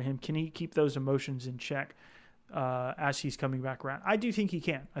question for him. Can he keep those emotions in check as he's coming back around? I do think he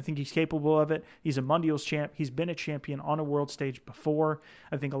can. I think he's capable of it. He's a Mundials champ. He's been a champion on a world stage before.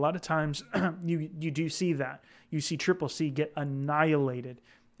 I think a lot of times you do see that. You see Triple C get annihilated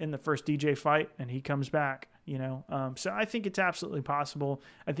in the first DJ fight, and he comes back. So I think it's absolutely possible.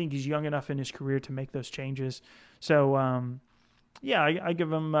 I think he's young enough in his career to make those changes. So, I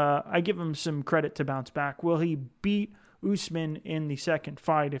give him some credit to bounce back. Will he beat Usman in the second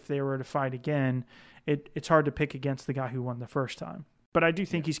fight if they were to fight again? It's hard to pick against the guy who won the first time. But I do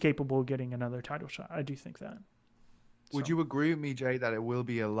think he's capable of getting another title shot. I do think that. Would you agree with me, Jay, that it will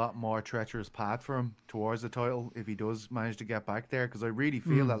be a lot more treacherous path for him towards the title if he does manage to get back there? Because I really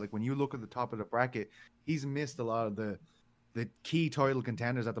feel that, like, when you look at the top of the bracket, he's missed a lot of the key title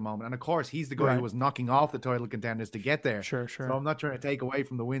contenders at the moment. And of course, he's the guy who was knocking off the title contenders to get there. Sure. So I'm not trying to take away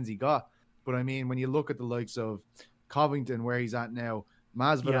from the wins he got. But I mean, when you look at the likes of Covington, where he's at now,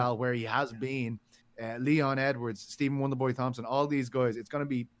 Masvidal, where he has been, Leon Edwards, Stephen Wonderboy Thompson, all these guys, it's going to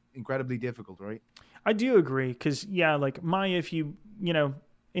be incredibly difficult, right? I do agree, because, like Maia, if you,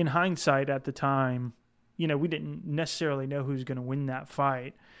 in hindsight at the time, we didn't necessarily know who's going to win that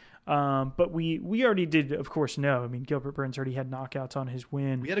fight. But we already did, of course, know. I mean, Gilbert Burns already had knockouts on his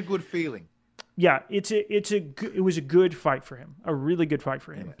win. We had a good feeling. Yeah, it was a good fight for him, a really good fight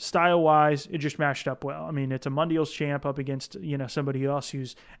for him. Yeah. Style-wise, it just matched up well. I mean, it's a Mundials champ up against, somebody else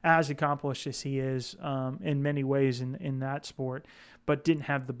who's as accomplished as he is in many ways in that sport, but didn't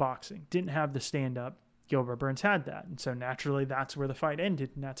have the boxing, didn't have the stand-up. Gilbert Burns had that. And so naturally, that's where the fight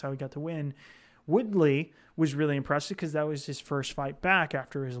ended, and that's how he got to win. Woodley was really impressive because that was his first fight back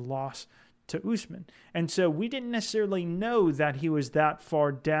after his loss to Usman. And so we didn't necessarily know that he was that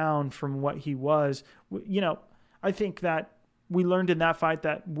far down from what he was. I think that we learned in that fight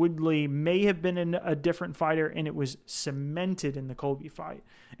that Woodley may have been a different fighter, and it was cemented in the Colby fight.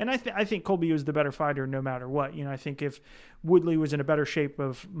 And I think Colby was the better fighter no matter what. I think if Woodley was in a better shape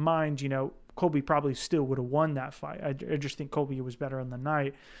of mind, Colby probably still would have won that fight. I just think Colby was better on the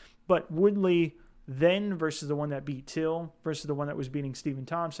night. But Woodley then versus the one that beat Till versus the one that was beating Stephen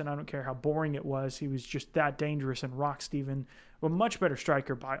Thompson, I don't care how boring it was. He was just that dangerous and rocked Stephen. A much better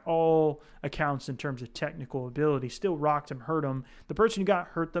striker by all accounts in terms of technical ability. Still rocked him, hurt him. The person who got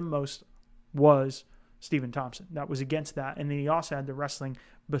hurt the most was Stephen Thompson. That was against that. And then he also had the wrestling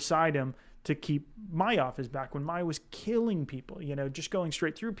beside him to keep Maia off his back when Maia was killing people, just going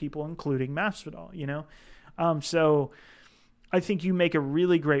straight through people, including Masvidal, So I think you make a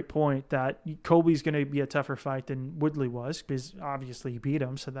really great point that Colby's going to be a tougher fight than Woodley was, because obviously he beat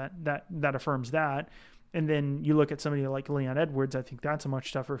him, so that affirms that. And then you look at somebody like Leon Edwards, I think that's a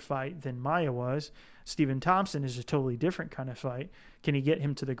much tougher fight than Maia was. Stephen Thompson is a totally different kind of fight. Can he get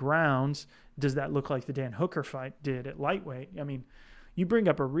him to the grounds? Does that look like the Dan Hooker fight did at lightweight? I mean, you bring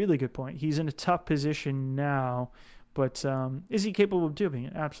up a really good point. He's in a tough position now, but is he capable of doing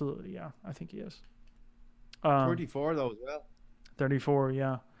it? Absolutely, yeah. I think he is. 34 though as well. 34,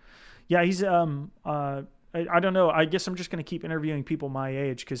 yeah. Yeah, he's I don't know. I guess I'm just going to keep interviewing people my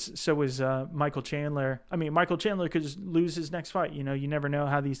age, because so is Michael Chandler. I mean, Michael Chandler could lose his next fight. You know, you never know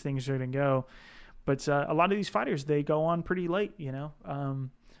how these things are going to go. But a lot of these fighters, they go on pretty late, you know.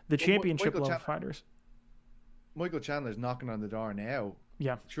 The championship level fighters. Michael Chandler's knocking on the door now.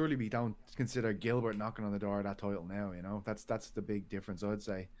 Yeah. Surely we don't consider Gilbert knocking on the door of that title now, you know. That's the big difference, I'd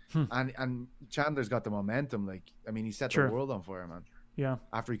say. And Chandler's got the momentum. Like, I mean, he set the world on fire, man. Yeah.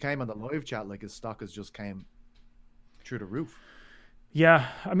 After he came on the live chat, like, his stock has just came through the roof. Yeah.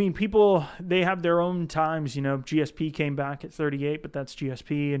 I mean, people, they have their own times, you know. GSP came back at 38, but that's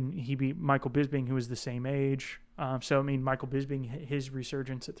GSP, and he beat Michael Bisping, who was the same age. So, I mean, Michael Bisping, his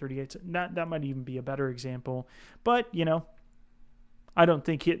resurgence at 38, that might even be a better example. But, you know, I don't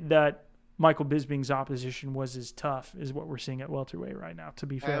think that Michael Bisping's opposition was as tough as what we're seeing at welterweight right now, to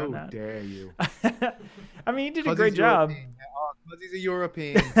be fair on that. How dare you? I mean, he did a great job. Because he's a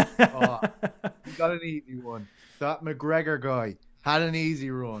European. Oh, he got an easy one. That McGregor guy had an easy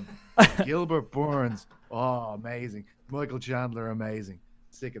run. Gilbert Burns. Oh, amazing. Michael Chandler, amazing.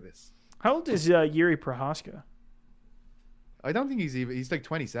 Sick of this. How old is Yuri Prohaska? I don't think he's like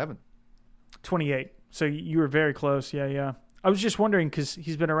 27. 28. So you were very close. Yeah. I was just wondering, because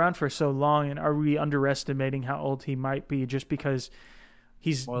he's been around for so long, and are we underestimating how old he might be just because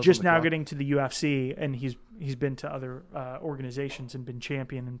he's just now getting to the UFC, and he's been to other organizations and been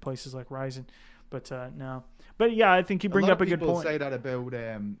champion in places like Ryzen. But no. But yeah, I think you bring up a good point. People say that about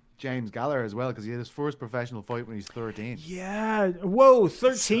James Gallagher as well, because he had his first professional fight when he was 13. Yeah. Whoa,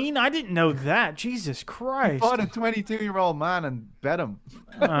 13? I didn't know that. Jesus Christ. He fought a 22-year-old man and bet him.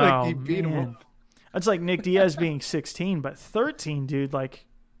 Like, he beat him up. That's like Nick Diaz being 16, but 13, dude, like,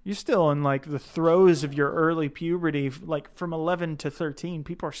 you're still in, like, the throes of your early puberty. Like, from 11 to 13,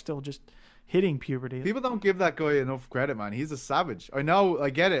 people are still just hitting puberty. People don't give that guy enough credit, man. He's a savage. I know, I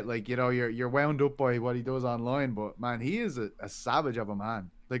get it. Like, you know, you're wound up by what he does online, but, man, he is a savage of a man.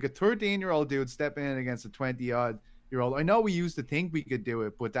 Like, a 13-year-old dude stepping in against a 20-odd-year-old. I know we used to think we could do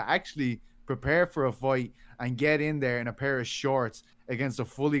it, but to actually prepare for a fight and get in there in a pair of shorts against a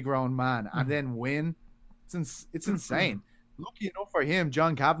fully grown man and then win, it's insane. Lucky enough for him,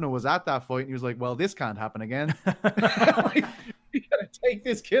 John Kavanagh was at that fight and he was like, well, this can't happen again. Like, you gotta take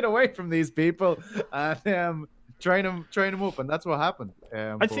this kid away from these people and train him up, and that's what happened.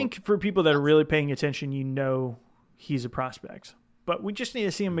 I think for people that are really paying attention, you know he's a prospect, but we just need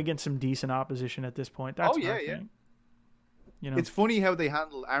to see him against some decent opposition at this point. That's yeah. You know, it's funny how they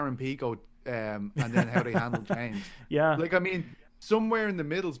handle Aaron Pico and then how they handle James. Yeah, like, I mean, somewhere in the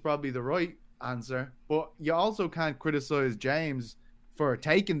middle is probably the right answer, but you also can't criticize James for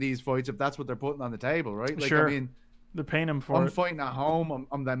taking these fights if that's what they're putting on the table, right? Like, sure. I mean, they're paying him for I'm it. fighting at home.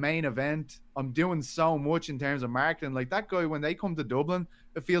 I'm the main event. I'm doing so much in terms of marketing. Like, that guy, when they come to Dublin,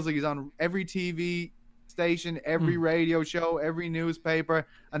 it feels like he's on every TV station, every radio show, every newspaper,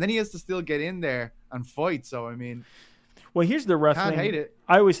 and then he has to still get in there and fight. So, I mean, well, here's the rough can't thing. hate it.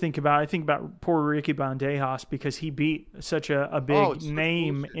 I always think about poor Ricky Bandejas, because he beat such a big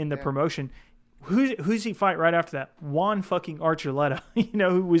name in the promotion. Who's he fight right after that? Juan fucking Archuleta, you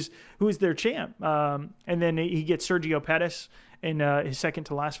know, who was their champ. And then he gets Sergio Pettis in his second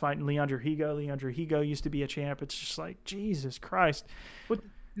to last fight in Leandro Higo. Leandro Higo used to be a champ. It's just like, Jesus Christ. But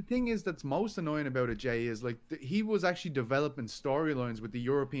the thing is that's most annoying about it, Jay, is like he was actually developing storylines with the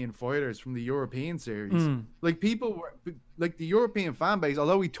European fighters from the European series. Like, people were like, the European fan base,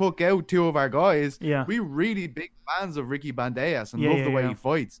 although we took out two of our guys, we really big fans of Ricky Bandejas and love the way he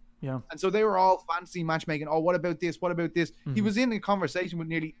fights. Yeah. And so they were all fancy matchmaking. Oh, what about this? What about this? He was in a conversation with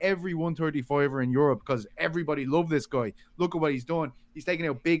nearly every 135er in Europe because everybody loved this guy. Look at what he's doing. He's taking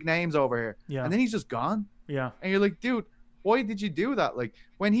out big names over here. Yeah. And then he's just gone. Yeah. And you're like, dude, why did you do that? Like,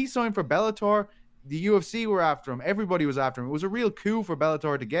 when he signed for Bellator, the UFC were after him. Everybody was after him. It was a real coup for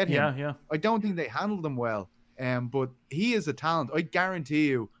Bellator to get him. Yeah. I don't think they handled him well. But he is a talent. I guarantee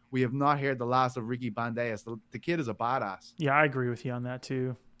you we have not heard the last of Ricky Bandejas. The kid is a badass. Yeah, I agree with you on that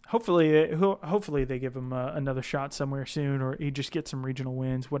too. Hopefully they give him another shot somewhere soon, or he just gets some regional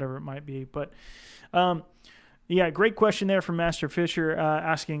wins, whatever it might be. But yeah, great question there from Master Fisher,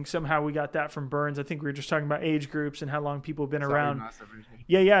 asking somehow we got that from Burns. I think we were just talking about age groups and how long people have been around. Master Fisher.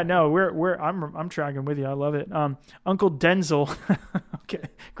 Yeah, no, I'm tracking with you. I love it. Uncle Denzel, okay,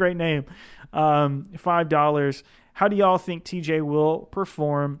 great name. $5. How do y'all think TJ will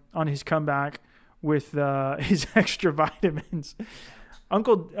perform on his comeback with his extra vitamins?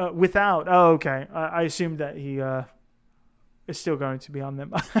 Uncle without. Oh, okay. I assumed that is still going to be on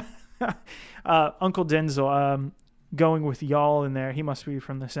them. Uncle Denzel, going with y'all in there. He must be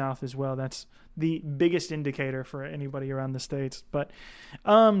from the South as well. That's the biggest indicator for anybody around the States. But,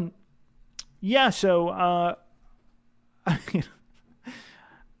 yeah, so,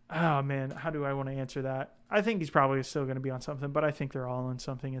 oh, man, how do I want to answer that? I think he's probably still going to be on something, but I think they're all on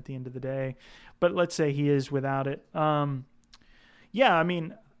something at the end of the day. But let's say he is without it. Yeah, I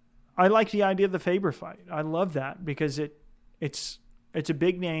mean, I like the idea of the Faber fight. I love that because it's a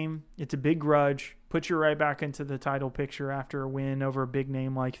big name. It's a big grudge. Puts you right back into the title picture after a win over a big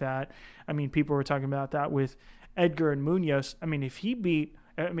name like that. I mean, people were talking about that with Edgar and Munoz. I mean,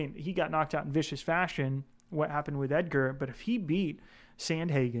 he got knocked out in vicious fashion, what happened with Edgar, but if he beat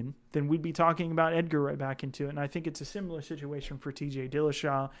Sandhagen, then we'd be talking about Edgar right back into it. And I think it's a similar situation for TJ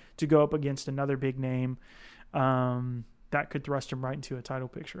Dillashaw to go up against another big name that could thrust him right into a title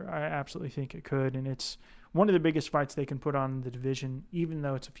picture. I absolutely think it could, and it's one of the biggest fights they can put on in the division, even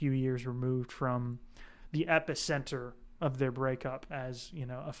though it's a few years removed from the epicenter of their breakup as,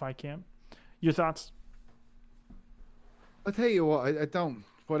 a fight camp. Your thoughts? I'll tell you what, I don't,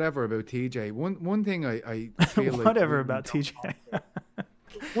 whatever about TJ. One thing I feel like... whatever about TJ.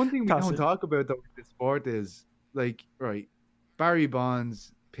 One thing we don't talk about, though, with this sport is, right, Barry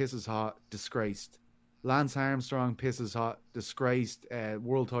Bonds, pisses hot, disgraced. Lance Armstrong, pisses hot, disgraced,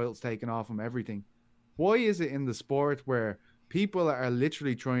 world titles taken off him, everything. Why is it in the sport where people are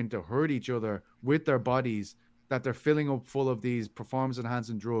literally trying to hurt each other with their bodies that they're filling up full of these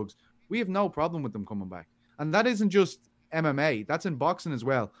performance-enhancing drugs? We have no problem with them coming back. And that isn't just MMA. That's in boxing as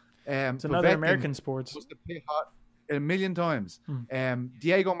well. It's another American sports. Was to pit hot a million times.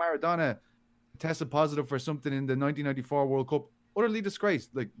 Diego Maradona tested positive for something in the 1994 World Cup. Utterly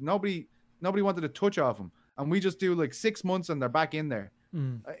disgraced. Like, nobody wanted to touch off him. And we just do 6 months and they're back in there.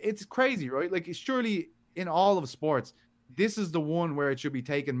 It's crazy, right? Like, surely in all of sports, this is the one where it should be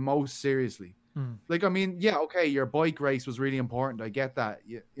taken most seriously. Like, I mean, yeah, okay, your bike race was really important. I get that.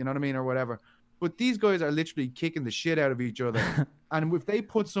 You know what I mean? Or whatever. But these guys are literally kicking the shit out of each other. And if they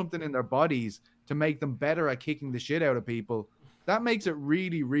put something in their bodies to make them better at kicking the shit out of people, that makes it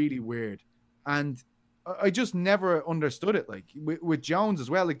really, really weird. And I just never understood it. Like, with Jones as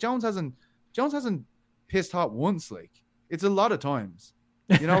well. Like, Jones hasn't pissed hot once. Like, it's a lot of times.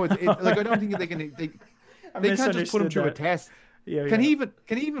 It's like, I don't think they can. They can't just put him through a test. Yeah, can he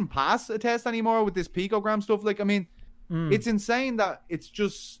even pass a test anymore with this picogram stuff? Like, I mean, it's insane that it's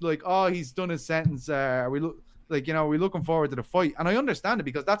just like, oh, he's done his sentence. We're looking forward to the fight, and I understand it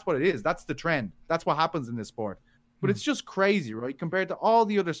because that's what it is. That's the trend. That's what happens in this sport. But it's just crazy, right? Compared to all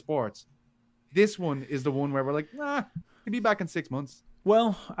the other sports, this one is the one where we're like, nah, he'll be back in 6 months.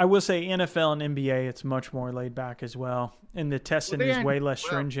 Well, I will say NFL and NBA, it's much more laid back as well. And the testing is way less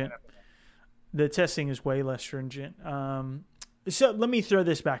stringent. The testing is way less stringent. So let me throw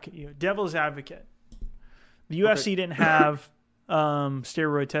this back at you. Devil's advocate. The UFC didn't have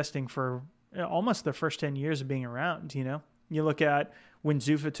steroid testing for almost the first 10 years of being around, You look at when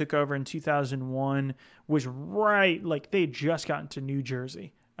Zuffa took over in 2001, was right, like they had just gotten to New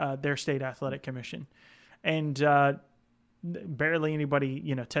Jersey, their state athletic commission. And barely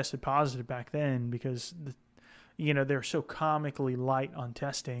anybody, tested positive back then because, they're so comically light on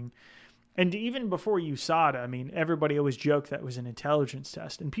testing. And even before USADA, I mean, everybody always joked that was an intelligence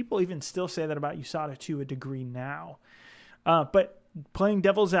test. And people even still say that about USADA to a degree now. But playing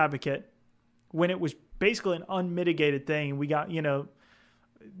devil's advocate, when it was basically an unmitigated thing, we got,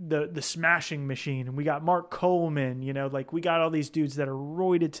 the smashing machine, and we got Mark Coleman, we got all these dudes that are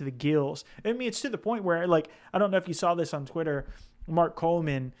roided to the gills. I mean, it's to the point where, I don't know if you saw this on Twitter, Mark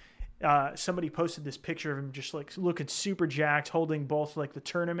Coleman, somebody posted this picture of him just looking super jacked, holding both the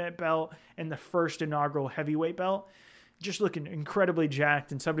tournament belt and the first inaugural heavyweight belt, just looking incredibly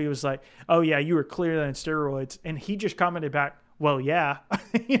jacked. And somebody was like, oh yeah, you were clearly on steroids. And he just commented back, well, yeah.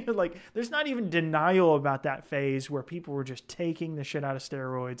 There's not even denial about that phase where people were just taking the shit out of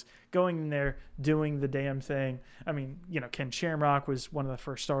steroids, going in there, doing the damn thing. I mean, Ken Shamrock was one of the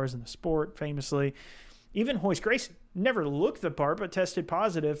first stars in the sport, famously. Even Royce Gracie never looked the part, but tested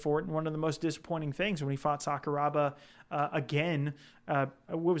positive for it. And one of the most disappointing things when he fought Sakuraba again,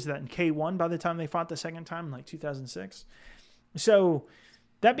 what was that, in K1 by the time they fought the second time, 2006? So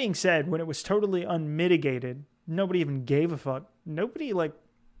that being said, when it was totally unmitigated, nobody even gave a fuck. Nobody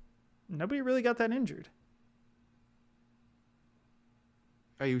really got that injured.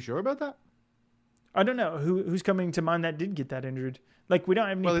 Are you sure about that? I don't know who's coming to mind that did get that injured. We don't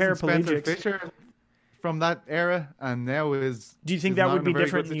have any paraplegics. Spencer Fisher from that era, and now is. Do you think that would be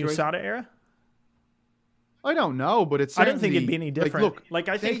different in the USADA era? I don't know, but it's. I don't think it'd be any different.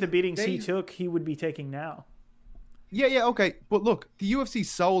 I think the beatings he took, he would be taking now. Yeah, okay. But look, the UFC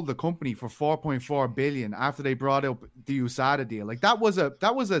sold the company for 4.4 billion after they brought up the USADA deal. Like that was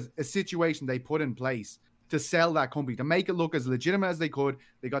a situation they put in place to sell that company, to make it look as legitimate as they could.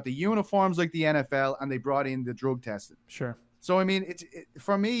 They got the uniforms like the NFL, and they brought in the drug testing. Sure. So I mean,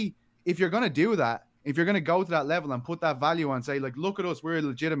 for me, if you're going to do that, if you're going to go to that level and put that value on, say, like, look at us, we're a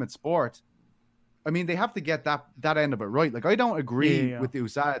legitimate sport. I mean, they have to get that end of it right. Like, I don't agree with the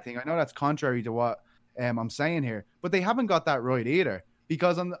USADA thing. I know that's contrary to what I'm saying here, but they haven't got that right either.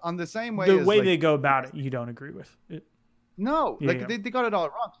 Because on the same way, the way like, they go about it, you don't agree with it. No, they got it all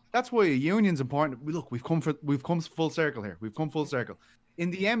wrong. That's why a union's important. Look, we've come full circle here. We've come full circle.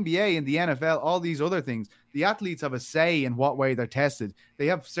 In the NBA, in the NFL, all these other things, the athletes have a say in what way they're tested. They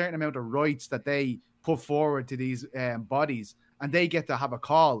have a certain amount of rights that they put forward to these bodies, and they get to have a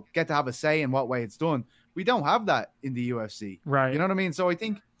call, get to have a say in what way it's done. We don't have that in the UFC. Right. You know what I mean? So I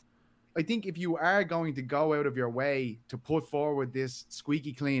think if you are going to go out of your way to put forward this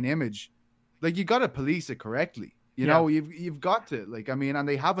squeaky clean image, like, you got to police it correctly. You know, you've got to, like, I mean, and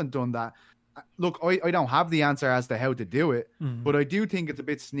they haven't done that. Look, I don't have the answer as to how to do it, but I do think it's a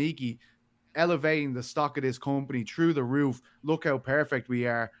bit sneaky, elevating the stock of this company through the roof. Look how perfect we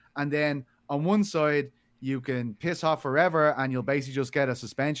are. And then on one side, you can piss off forever and you'll basically just get a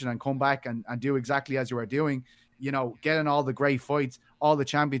suspension and come back and do exactly as you are doing, you know, getting all the great fights, all the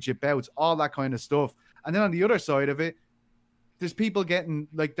championship bouts, all that kind of stuff. And then on the other side of it, there's people getting,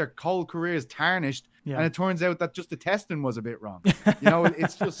 like, their whole careers tarnished, and it turns out that just the testing was a bit wrong. You know,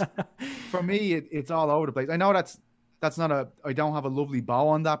 it's just, for me, it's all over the place. I know that's not I don't have a lovely bow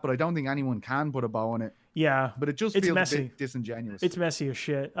on that, but I don't think anyone can put a bow on it. Yeah. But it just feels messy. A bit disingenuous. It's messy as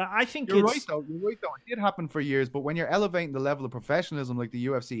shit. I think You're right, though. It did happen for years, but when you're elevating the level of professionalism like the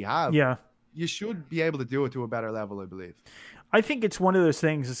UFC have, you should be able to do it to a better level, I believe. I think it's one of those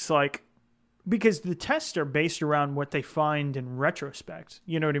things, it's like, because the tests are based around what they find in retrospect.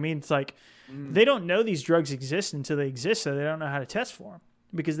 You know what I mean? It's like they don't know these drugs exist until they exist, so they don't know how to test for them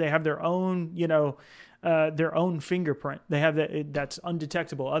because they have their own, you know, their own fingerprint. They have that's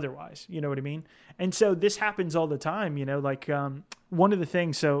undetectable otherwise. You know what I mean? And so this happens all the time. You know, like one of the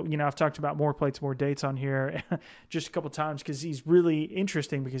things. So, you know, I've talked about More Plates, More Dates on here just a couple times because he's really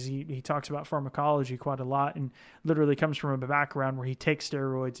interesting because he talks about pharmacology quite a lot and literally comes from a background where he takes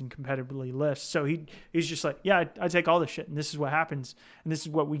steroids and competitively lifts. So he's just like, yeah, I take all this shit and this is what happens and this is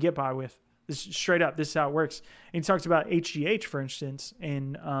what we get by with. This is straight up. This is how it works. And he talks about HGH, for instance,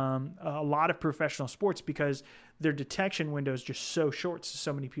 in a lot of professional sports because their detection window is just so short.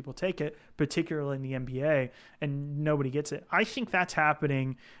 So many people take it, particularly in the NBA, and nobody gets it. I think that's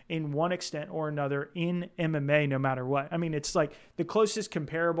happening in one extent or another in MMA, no matter what. I mean, it's like the closest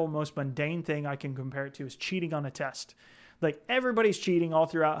comparable, most mundane thing I can compare it to is cheating on a test. Like, everybody's cheating all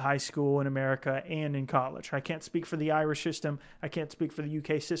throughout high school in America and in college. I can't speak for the Irish system. I can't speak for the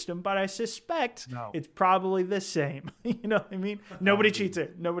UK system, but I suspect it's probably the same. You know what I mean? Nobody cheats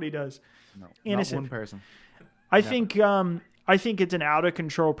it. Nobody does. No, innocent. Not one person. I think it's an out of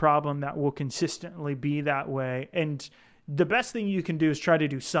control problem that will consistently be that way. And the best thing you can do is try to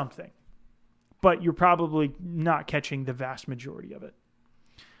do something, but you're probably not catching the vast majority of it.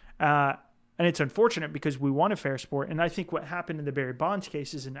 And it's unfortunate because we want a fair sport. And I think what happened in the Barry Bonds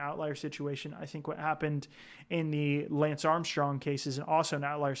case is an outlier situation. I think what happened in the Lance Armstrong case is also an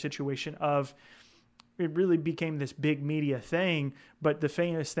outlier situation of it really became this big media thing. But the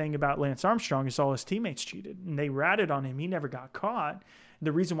famous thing about Lance Armstrong is all his teammates cheated and they ratted on him. He never got caught.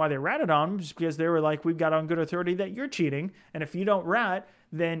 The reason why they ratted on him is because they were like, we've got on good authority that you're cheating. And if you don't rat,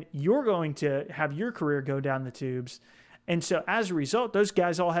 then you're going to have your career go down the tubes. And so as a result, those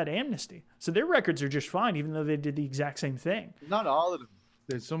guys all had amnesty. So their records are just fine, even though they did the exact same thing. Not all of them.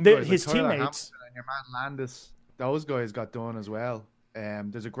 There's some guys his like Tyler teammates. Hamilton and your man Landis. Those guys got done as well.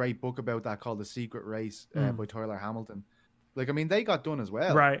 There's a great book about that called The Secret Race by Tyler Hamilton. Like, I mean, they got done as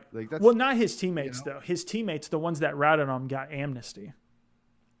well. Right. Like, that's, well, not his teammates, though. His teammates, the ones that ratted on him, got amnesty.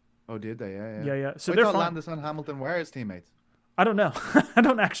 Oh, did they? Yeah. So I they're thought fine. Landis and Hamilton were his teammates. I don't know. I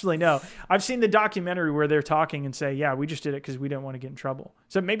don't actually know. I've seen the documentary where they're talking and say, yeah, we just did it because we didn't want to get in trouble.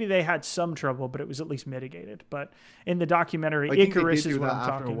 So maybe they had some trouble, but it was at least mitigated. But in the documentary, Icarus is what I'm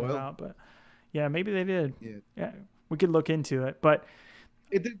talking about. But yeah, maybe they did. Yeah, we could look into it. But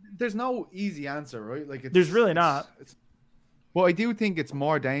there's no easy answer, right? Like, there's really not. Well, I do think it's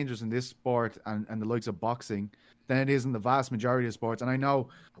more dangerous in this sport and the likes of boxing than it is in the vast majority of sports. And I know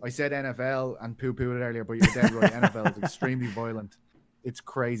I said NFL and poo-pooed it earlier, but you're dead right. NFL is extremely violent. It's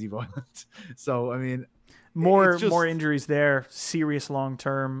crazy violent. So, I mean, more injuries there, serious long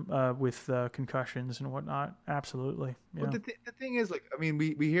term with concussions and whatnot. Absolutely. Yeah. But the thing is, like, I mean,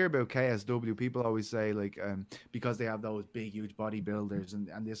 we hear about KSW. People always say, like, because they have those big, huge bodybuilders and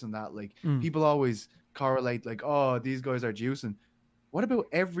this and that, like, people always correlate, like, oh, these guys are juicing. What about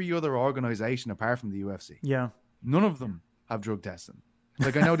every other organization apart from the UFC? Yeah. None of them have drug testing.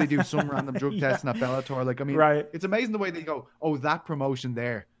 Like, I know they do some random drug testing at Bellator. Like, I mean, right. It's amazing the way they go, oh, that promotion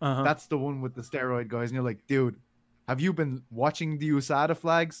there, that's the one with the steroid guys. And you're like, dude, have you been watching the USADA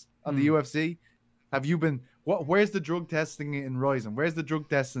flags on the UFC? Have you been, where's the drug testing in Ryzen? Where's the drug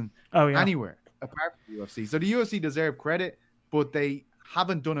testing anywhere apart from the UFC? So the UFC deserve credit, but they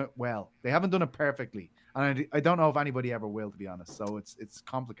haven't done it well. They haven't done it perfectly. And I don't know if anybody ever will, to be honest. So it's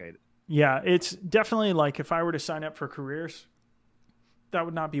complicated. Yeah, it's definitely like if I were to sign up for careers, that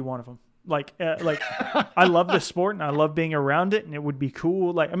would not be one of them. Like I love the sport and I love being around it and it would be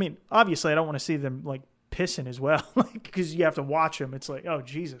cool. Like, I mean, obviously I don't want to see them like pissing as well, like, because you have to watch them. It's like, oh,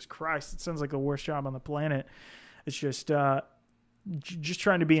 Jesus Christ. It sounds like the worst job on the planet. It's just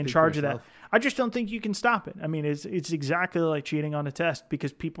trying to be in charge of that. I just don't think you can stop it. I mean, it's exactly like cheating on a test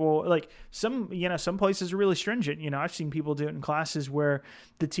because people like some places are really stringent. I've seen people do it in classes where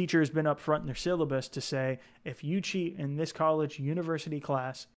the teacher has been up front in their syllabus to say, if you cheat in this college university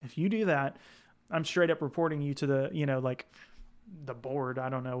class, if you do that, I'm straight up reporting you to the, like the board, I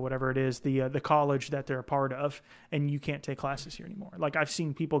don't know, whatever it is, the college that they're a part of, and you can't take classes here anymore. Like, I've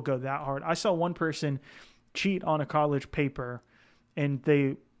seen people go that hard. I saw one person cheat on a college paper and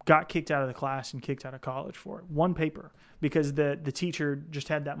they got kicked out of the class and kicked out of college for it. One paper, because the teacher just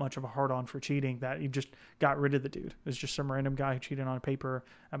had that much of a hard-on for cheating that he just got rid of the dude. It was just some random guy who cheated on a paper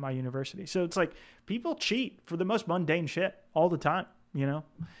at my university. So it's like people cheat for the most mundane shit all the time,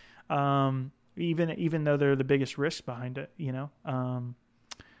 even though they're the biggest risk behind it,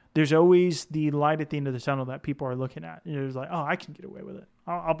 there's always the light at the end of the tunnel that people are looking at. It's like, oh, I can get away with it.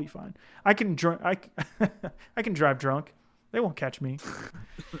 I'll be fine. I can drive drunk. They won't catch me.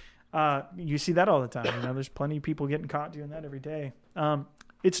 You see that all the time. There's plenty of people getting caught doing that every day.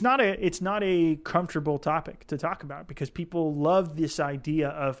 It's not a comfortable topic to talk about because people love this idea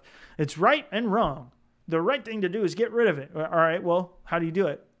of it's right and wrong. The right thing to do is get rid of it. All right, well, how do you do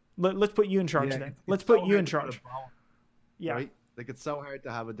it? Let's put you in charge then. Let's put you in charge. Yeah. Right? Like, it's so hard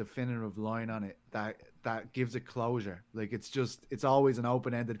to have a definitive line on it that gives it closure. Like, it's always an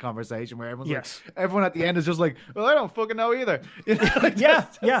open-ended conversation where everyone at the end is just like, well, I don't fucking know either. Yeah.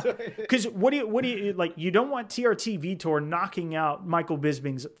 Because what do you like? You don't want TRT Vitor knocking out Michael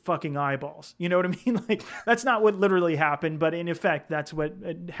Bisping's fucking eyeballs. You know what I mean? Like, that's not what literally happened, but in effect, that's what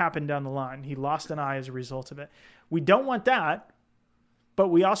happened down the line. He lost an eye as a result of it. We don't want that. But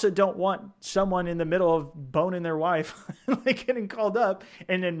we also don't want someone in the middle of boning their wife, like getting called up.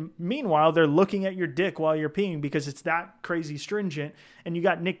 And then meanwhile, they're looking at your dick while you're peeing because it's that crazy stringent. And you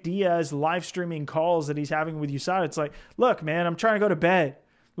got Nick Diaz live streaming calls that he's having with USADA. It's like, look, man, I'm trying to go to bed.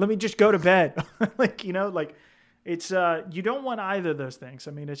 Let me just go to bed. It's, you don't want either of those things.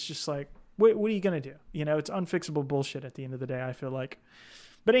 I mean, it's just like, what are you going to do? It's unfixable bullshit at the end of the day, I feel like.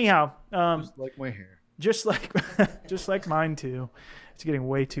 But anyhow. Just like my hair. Just like mine too. It's getting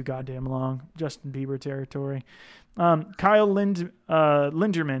way too goddamn long. Justin Bieber territory. Kyle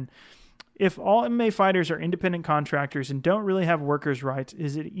Linderman. If all MMA fighters are independent contractors and don't really have workers' rights,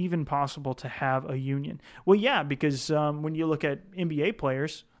 is it even possible to have a union? Well, yeah, because when you look at NBA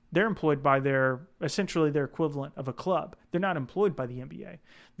players, they're employed by essentially their equivalent of a club. They're not employed by the NBA.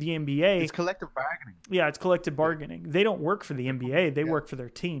 The NBA... It's collective bargaining. Yeah, it's collective bargaining. They don't work for the NBA. They work for their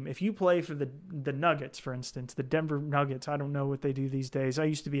team. If you play for the Nuggets, for instance, the Denver Nuggets, I don't know what they do these days. I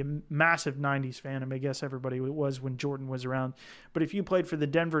used to be a massive 90s fan, and I guess everybody was when Jordan was around. But if you played for the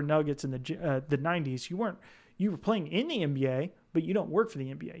Denver Nuggets in the 90s, you were playing in the NBA, but you don't work for the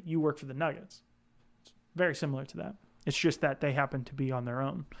NBA. You work for the Nuggets. It's very similar to that. It's just that they happen to be on their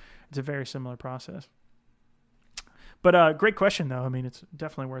own. It's a very similar process. But great question, though. I mean, it's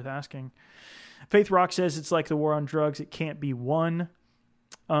definitely worth asking. Faith Rock says it's like the war on drugs. It can't be won.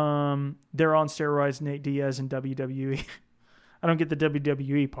 They're on steroids, Nate Diaz and WWE. I don't get the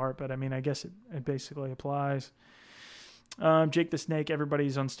WWE part, but I mean, I guess it basically applies. Jake the Snake,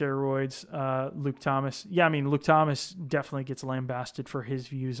 everybody's on steroids. Luke Thomas. Yeah, I mean, Luke Thomas definitely gets lambasted for his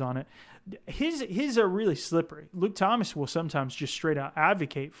views on it. His are really slippery. Luke Thomas will sometimes just straight out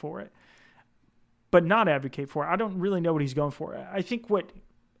advocate for it, but not advocate for it. I don't really know what he's going for. I think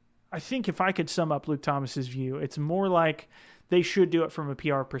if I could sum up Luke Thomas's view, it's more like they should do it from a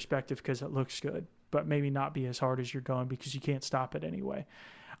PR perspective because it looks good, but maybe not be as hard as you're going because you can't stop it anyway.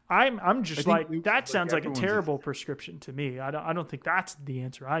 I'm just like, that sounds like a terrible prescription to me. I don't think that's the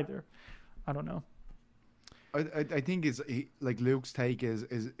answer either. I don't know. I think like Luke's take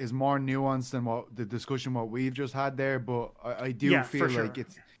is more nuanced than what the discussion what we've just had there, but I do feel like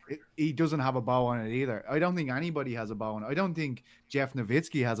he doesn't have a bow on it either. I don't think anybody has a bow on it. I don't think Jeff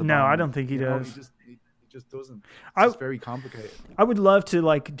Nowitzki has a bow on it. No, I don't think he does. He just doesn't. It's very complicated. I would love to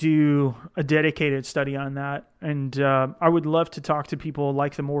like do a dedicated study on that, and I would love to talk to people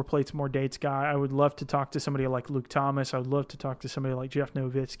like the More Plates, More Dates guy. I would love to talk to somebody like Luke Thomas. I would love to talk to somebody like Jeff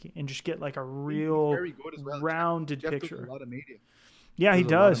Nowitzki and just get like a real rounded Jeff picture. Does a lot of media. Yeah, he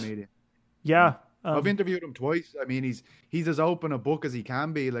does. Yeah. I've interviewed him twice. I mean, he's as open a book as he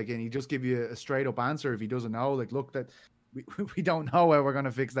can be, like, and he just give you a straight up answer if he doesn't know. Like, look, that we don't know how we're going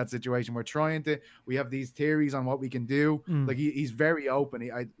to fix that situation. We're trying to. We have these theories on what we can do. Like, he's very open.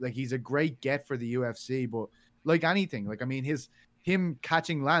 He's a great get for the UFC. But like anything, like, I mean, him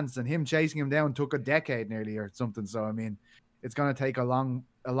catching Lance and him chasing him down took a decade nearly or something. So I mean, it's going to take a long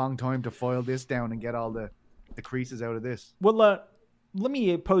time to foil this down and get all the creases out of this. Well, let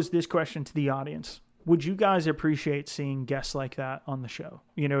me pose this question to the audience. Would you guys appreciate seeing guests like that on the show?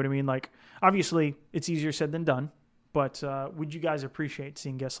 You know what I mean? Like, obviously, it's easier said than done, but would you guys appreciate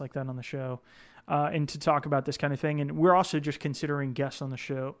seeing guests like that on the show and to talk about this kind of thing? And we're also just considering guests on the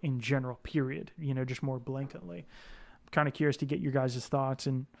show in general, period, you know, just more blanketly. I'm kind of curious to get your guys' thoughts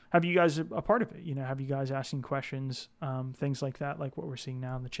and have you guys a part of it, you know, have you guys asking questions, things like that, like what we're seeing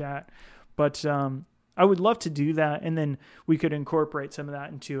now in the chat. But I would love to do that, and then we could incorporate some of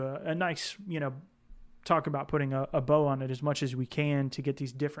that into a nice, you know, talk about putting a bow on it as much as we can to get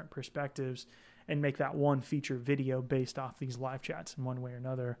these different perspectives and make that one feature video based off these live chats in one way or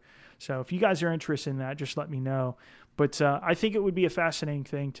another. So if you guys are interested in that, just let me know. But I think it would be a fascinating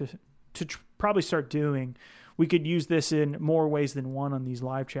thing to probably start doing. We could use this in more ways than one on these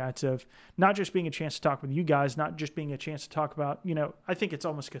live chats of not just being a chance to talk with you guys, not just being a chance to talk about, you know, I think it's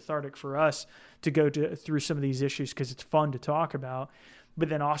almost cathartic for us to go through some of these issues because it's fun to talk about, but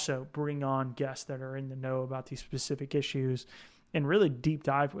then also bring on guests that are in the know about these specific issues and really deep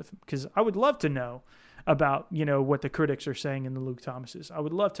dive with them. Because I would love to know about, you know, what the critics are saying in the Luke Thomases. I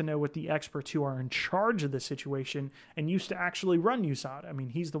would love to know what the experts who are in charge of the situation and used to actually run USADA. I mean,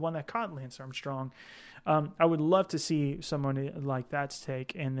 he's the one that caught Lance Armstrong. I would love to see someone like that's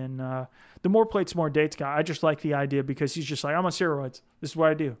take. And then the More Plates, More Dates guy, I just like the idea because he's just like, I'm on steroids. This is what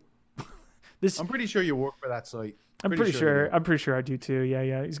I do. I'm pretty sure you work for that site. I'm pretty sure I do too.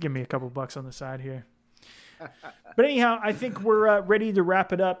 Yeah. He's giving me a couple bucks on the side here. But anyhow, I think we're ready to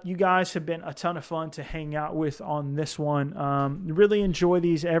wrap it up. You guys have been a ton of fun to hang out with on this one. Really enjoy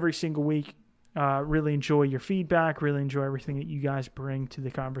these every single week. Really enjoy your feedback. Really enjoy everything that you guys bring to the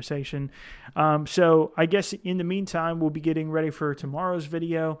conversation. So I guess in the meantime, we'll be getting ready for tomorrow's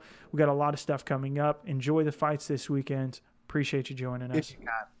video. We got a lot of stuff coming up. Enjoy the fights this weekend. Appreciate you joining us.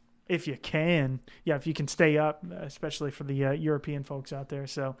 If you can. Yeah, if you can stay up, especially for the European folks out there.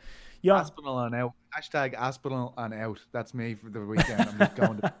 So, yeah. Aspinall on out. Hashtag Aspinall on out. That's me for the weekend. I'm just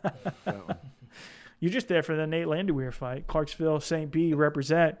going to. You're just there for the Nate Landwehr fight. Clarksville, St. B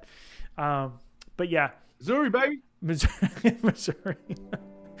represent. But yeah. Missouri, baby. Missouri.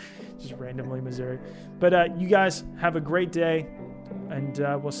 Just randomly Missouri. But you guys have a great day, and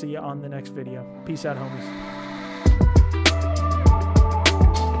we'll see you on the next video. Peace out, homies.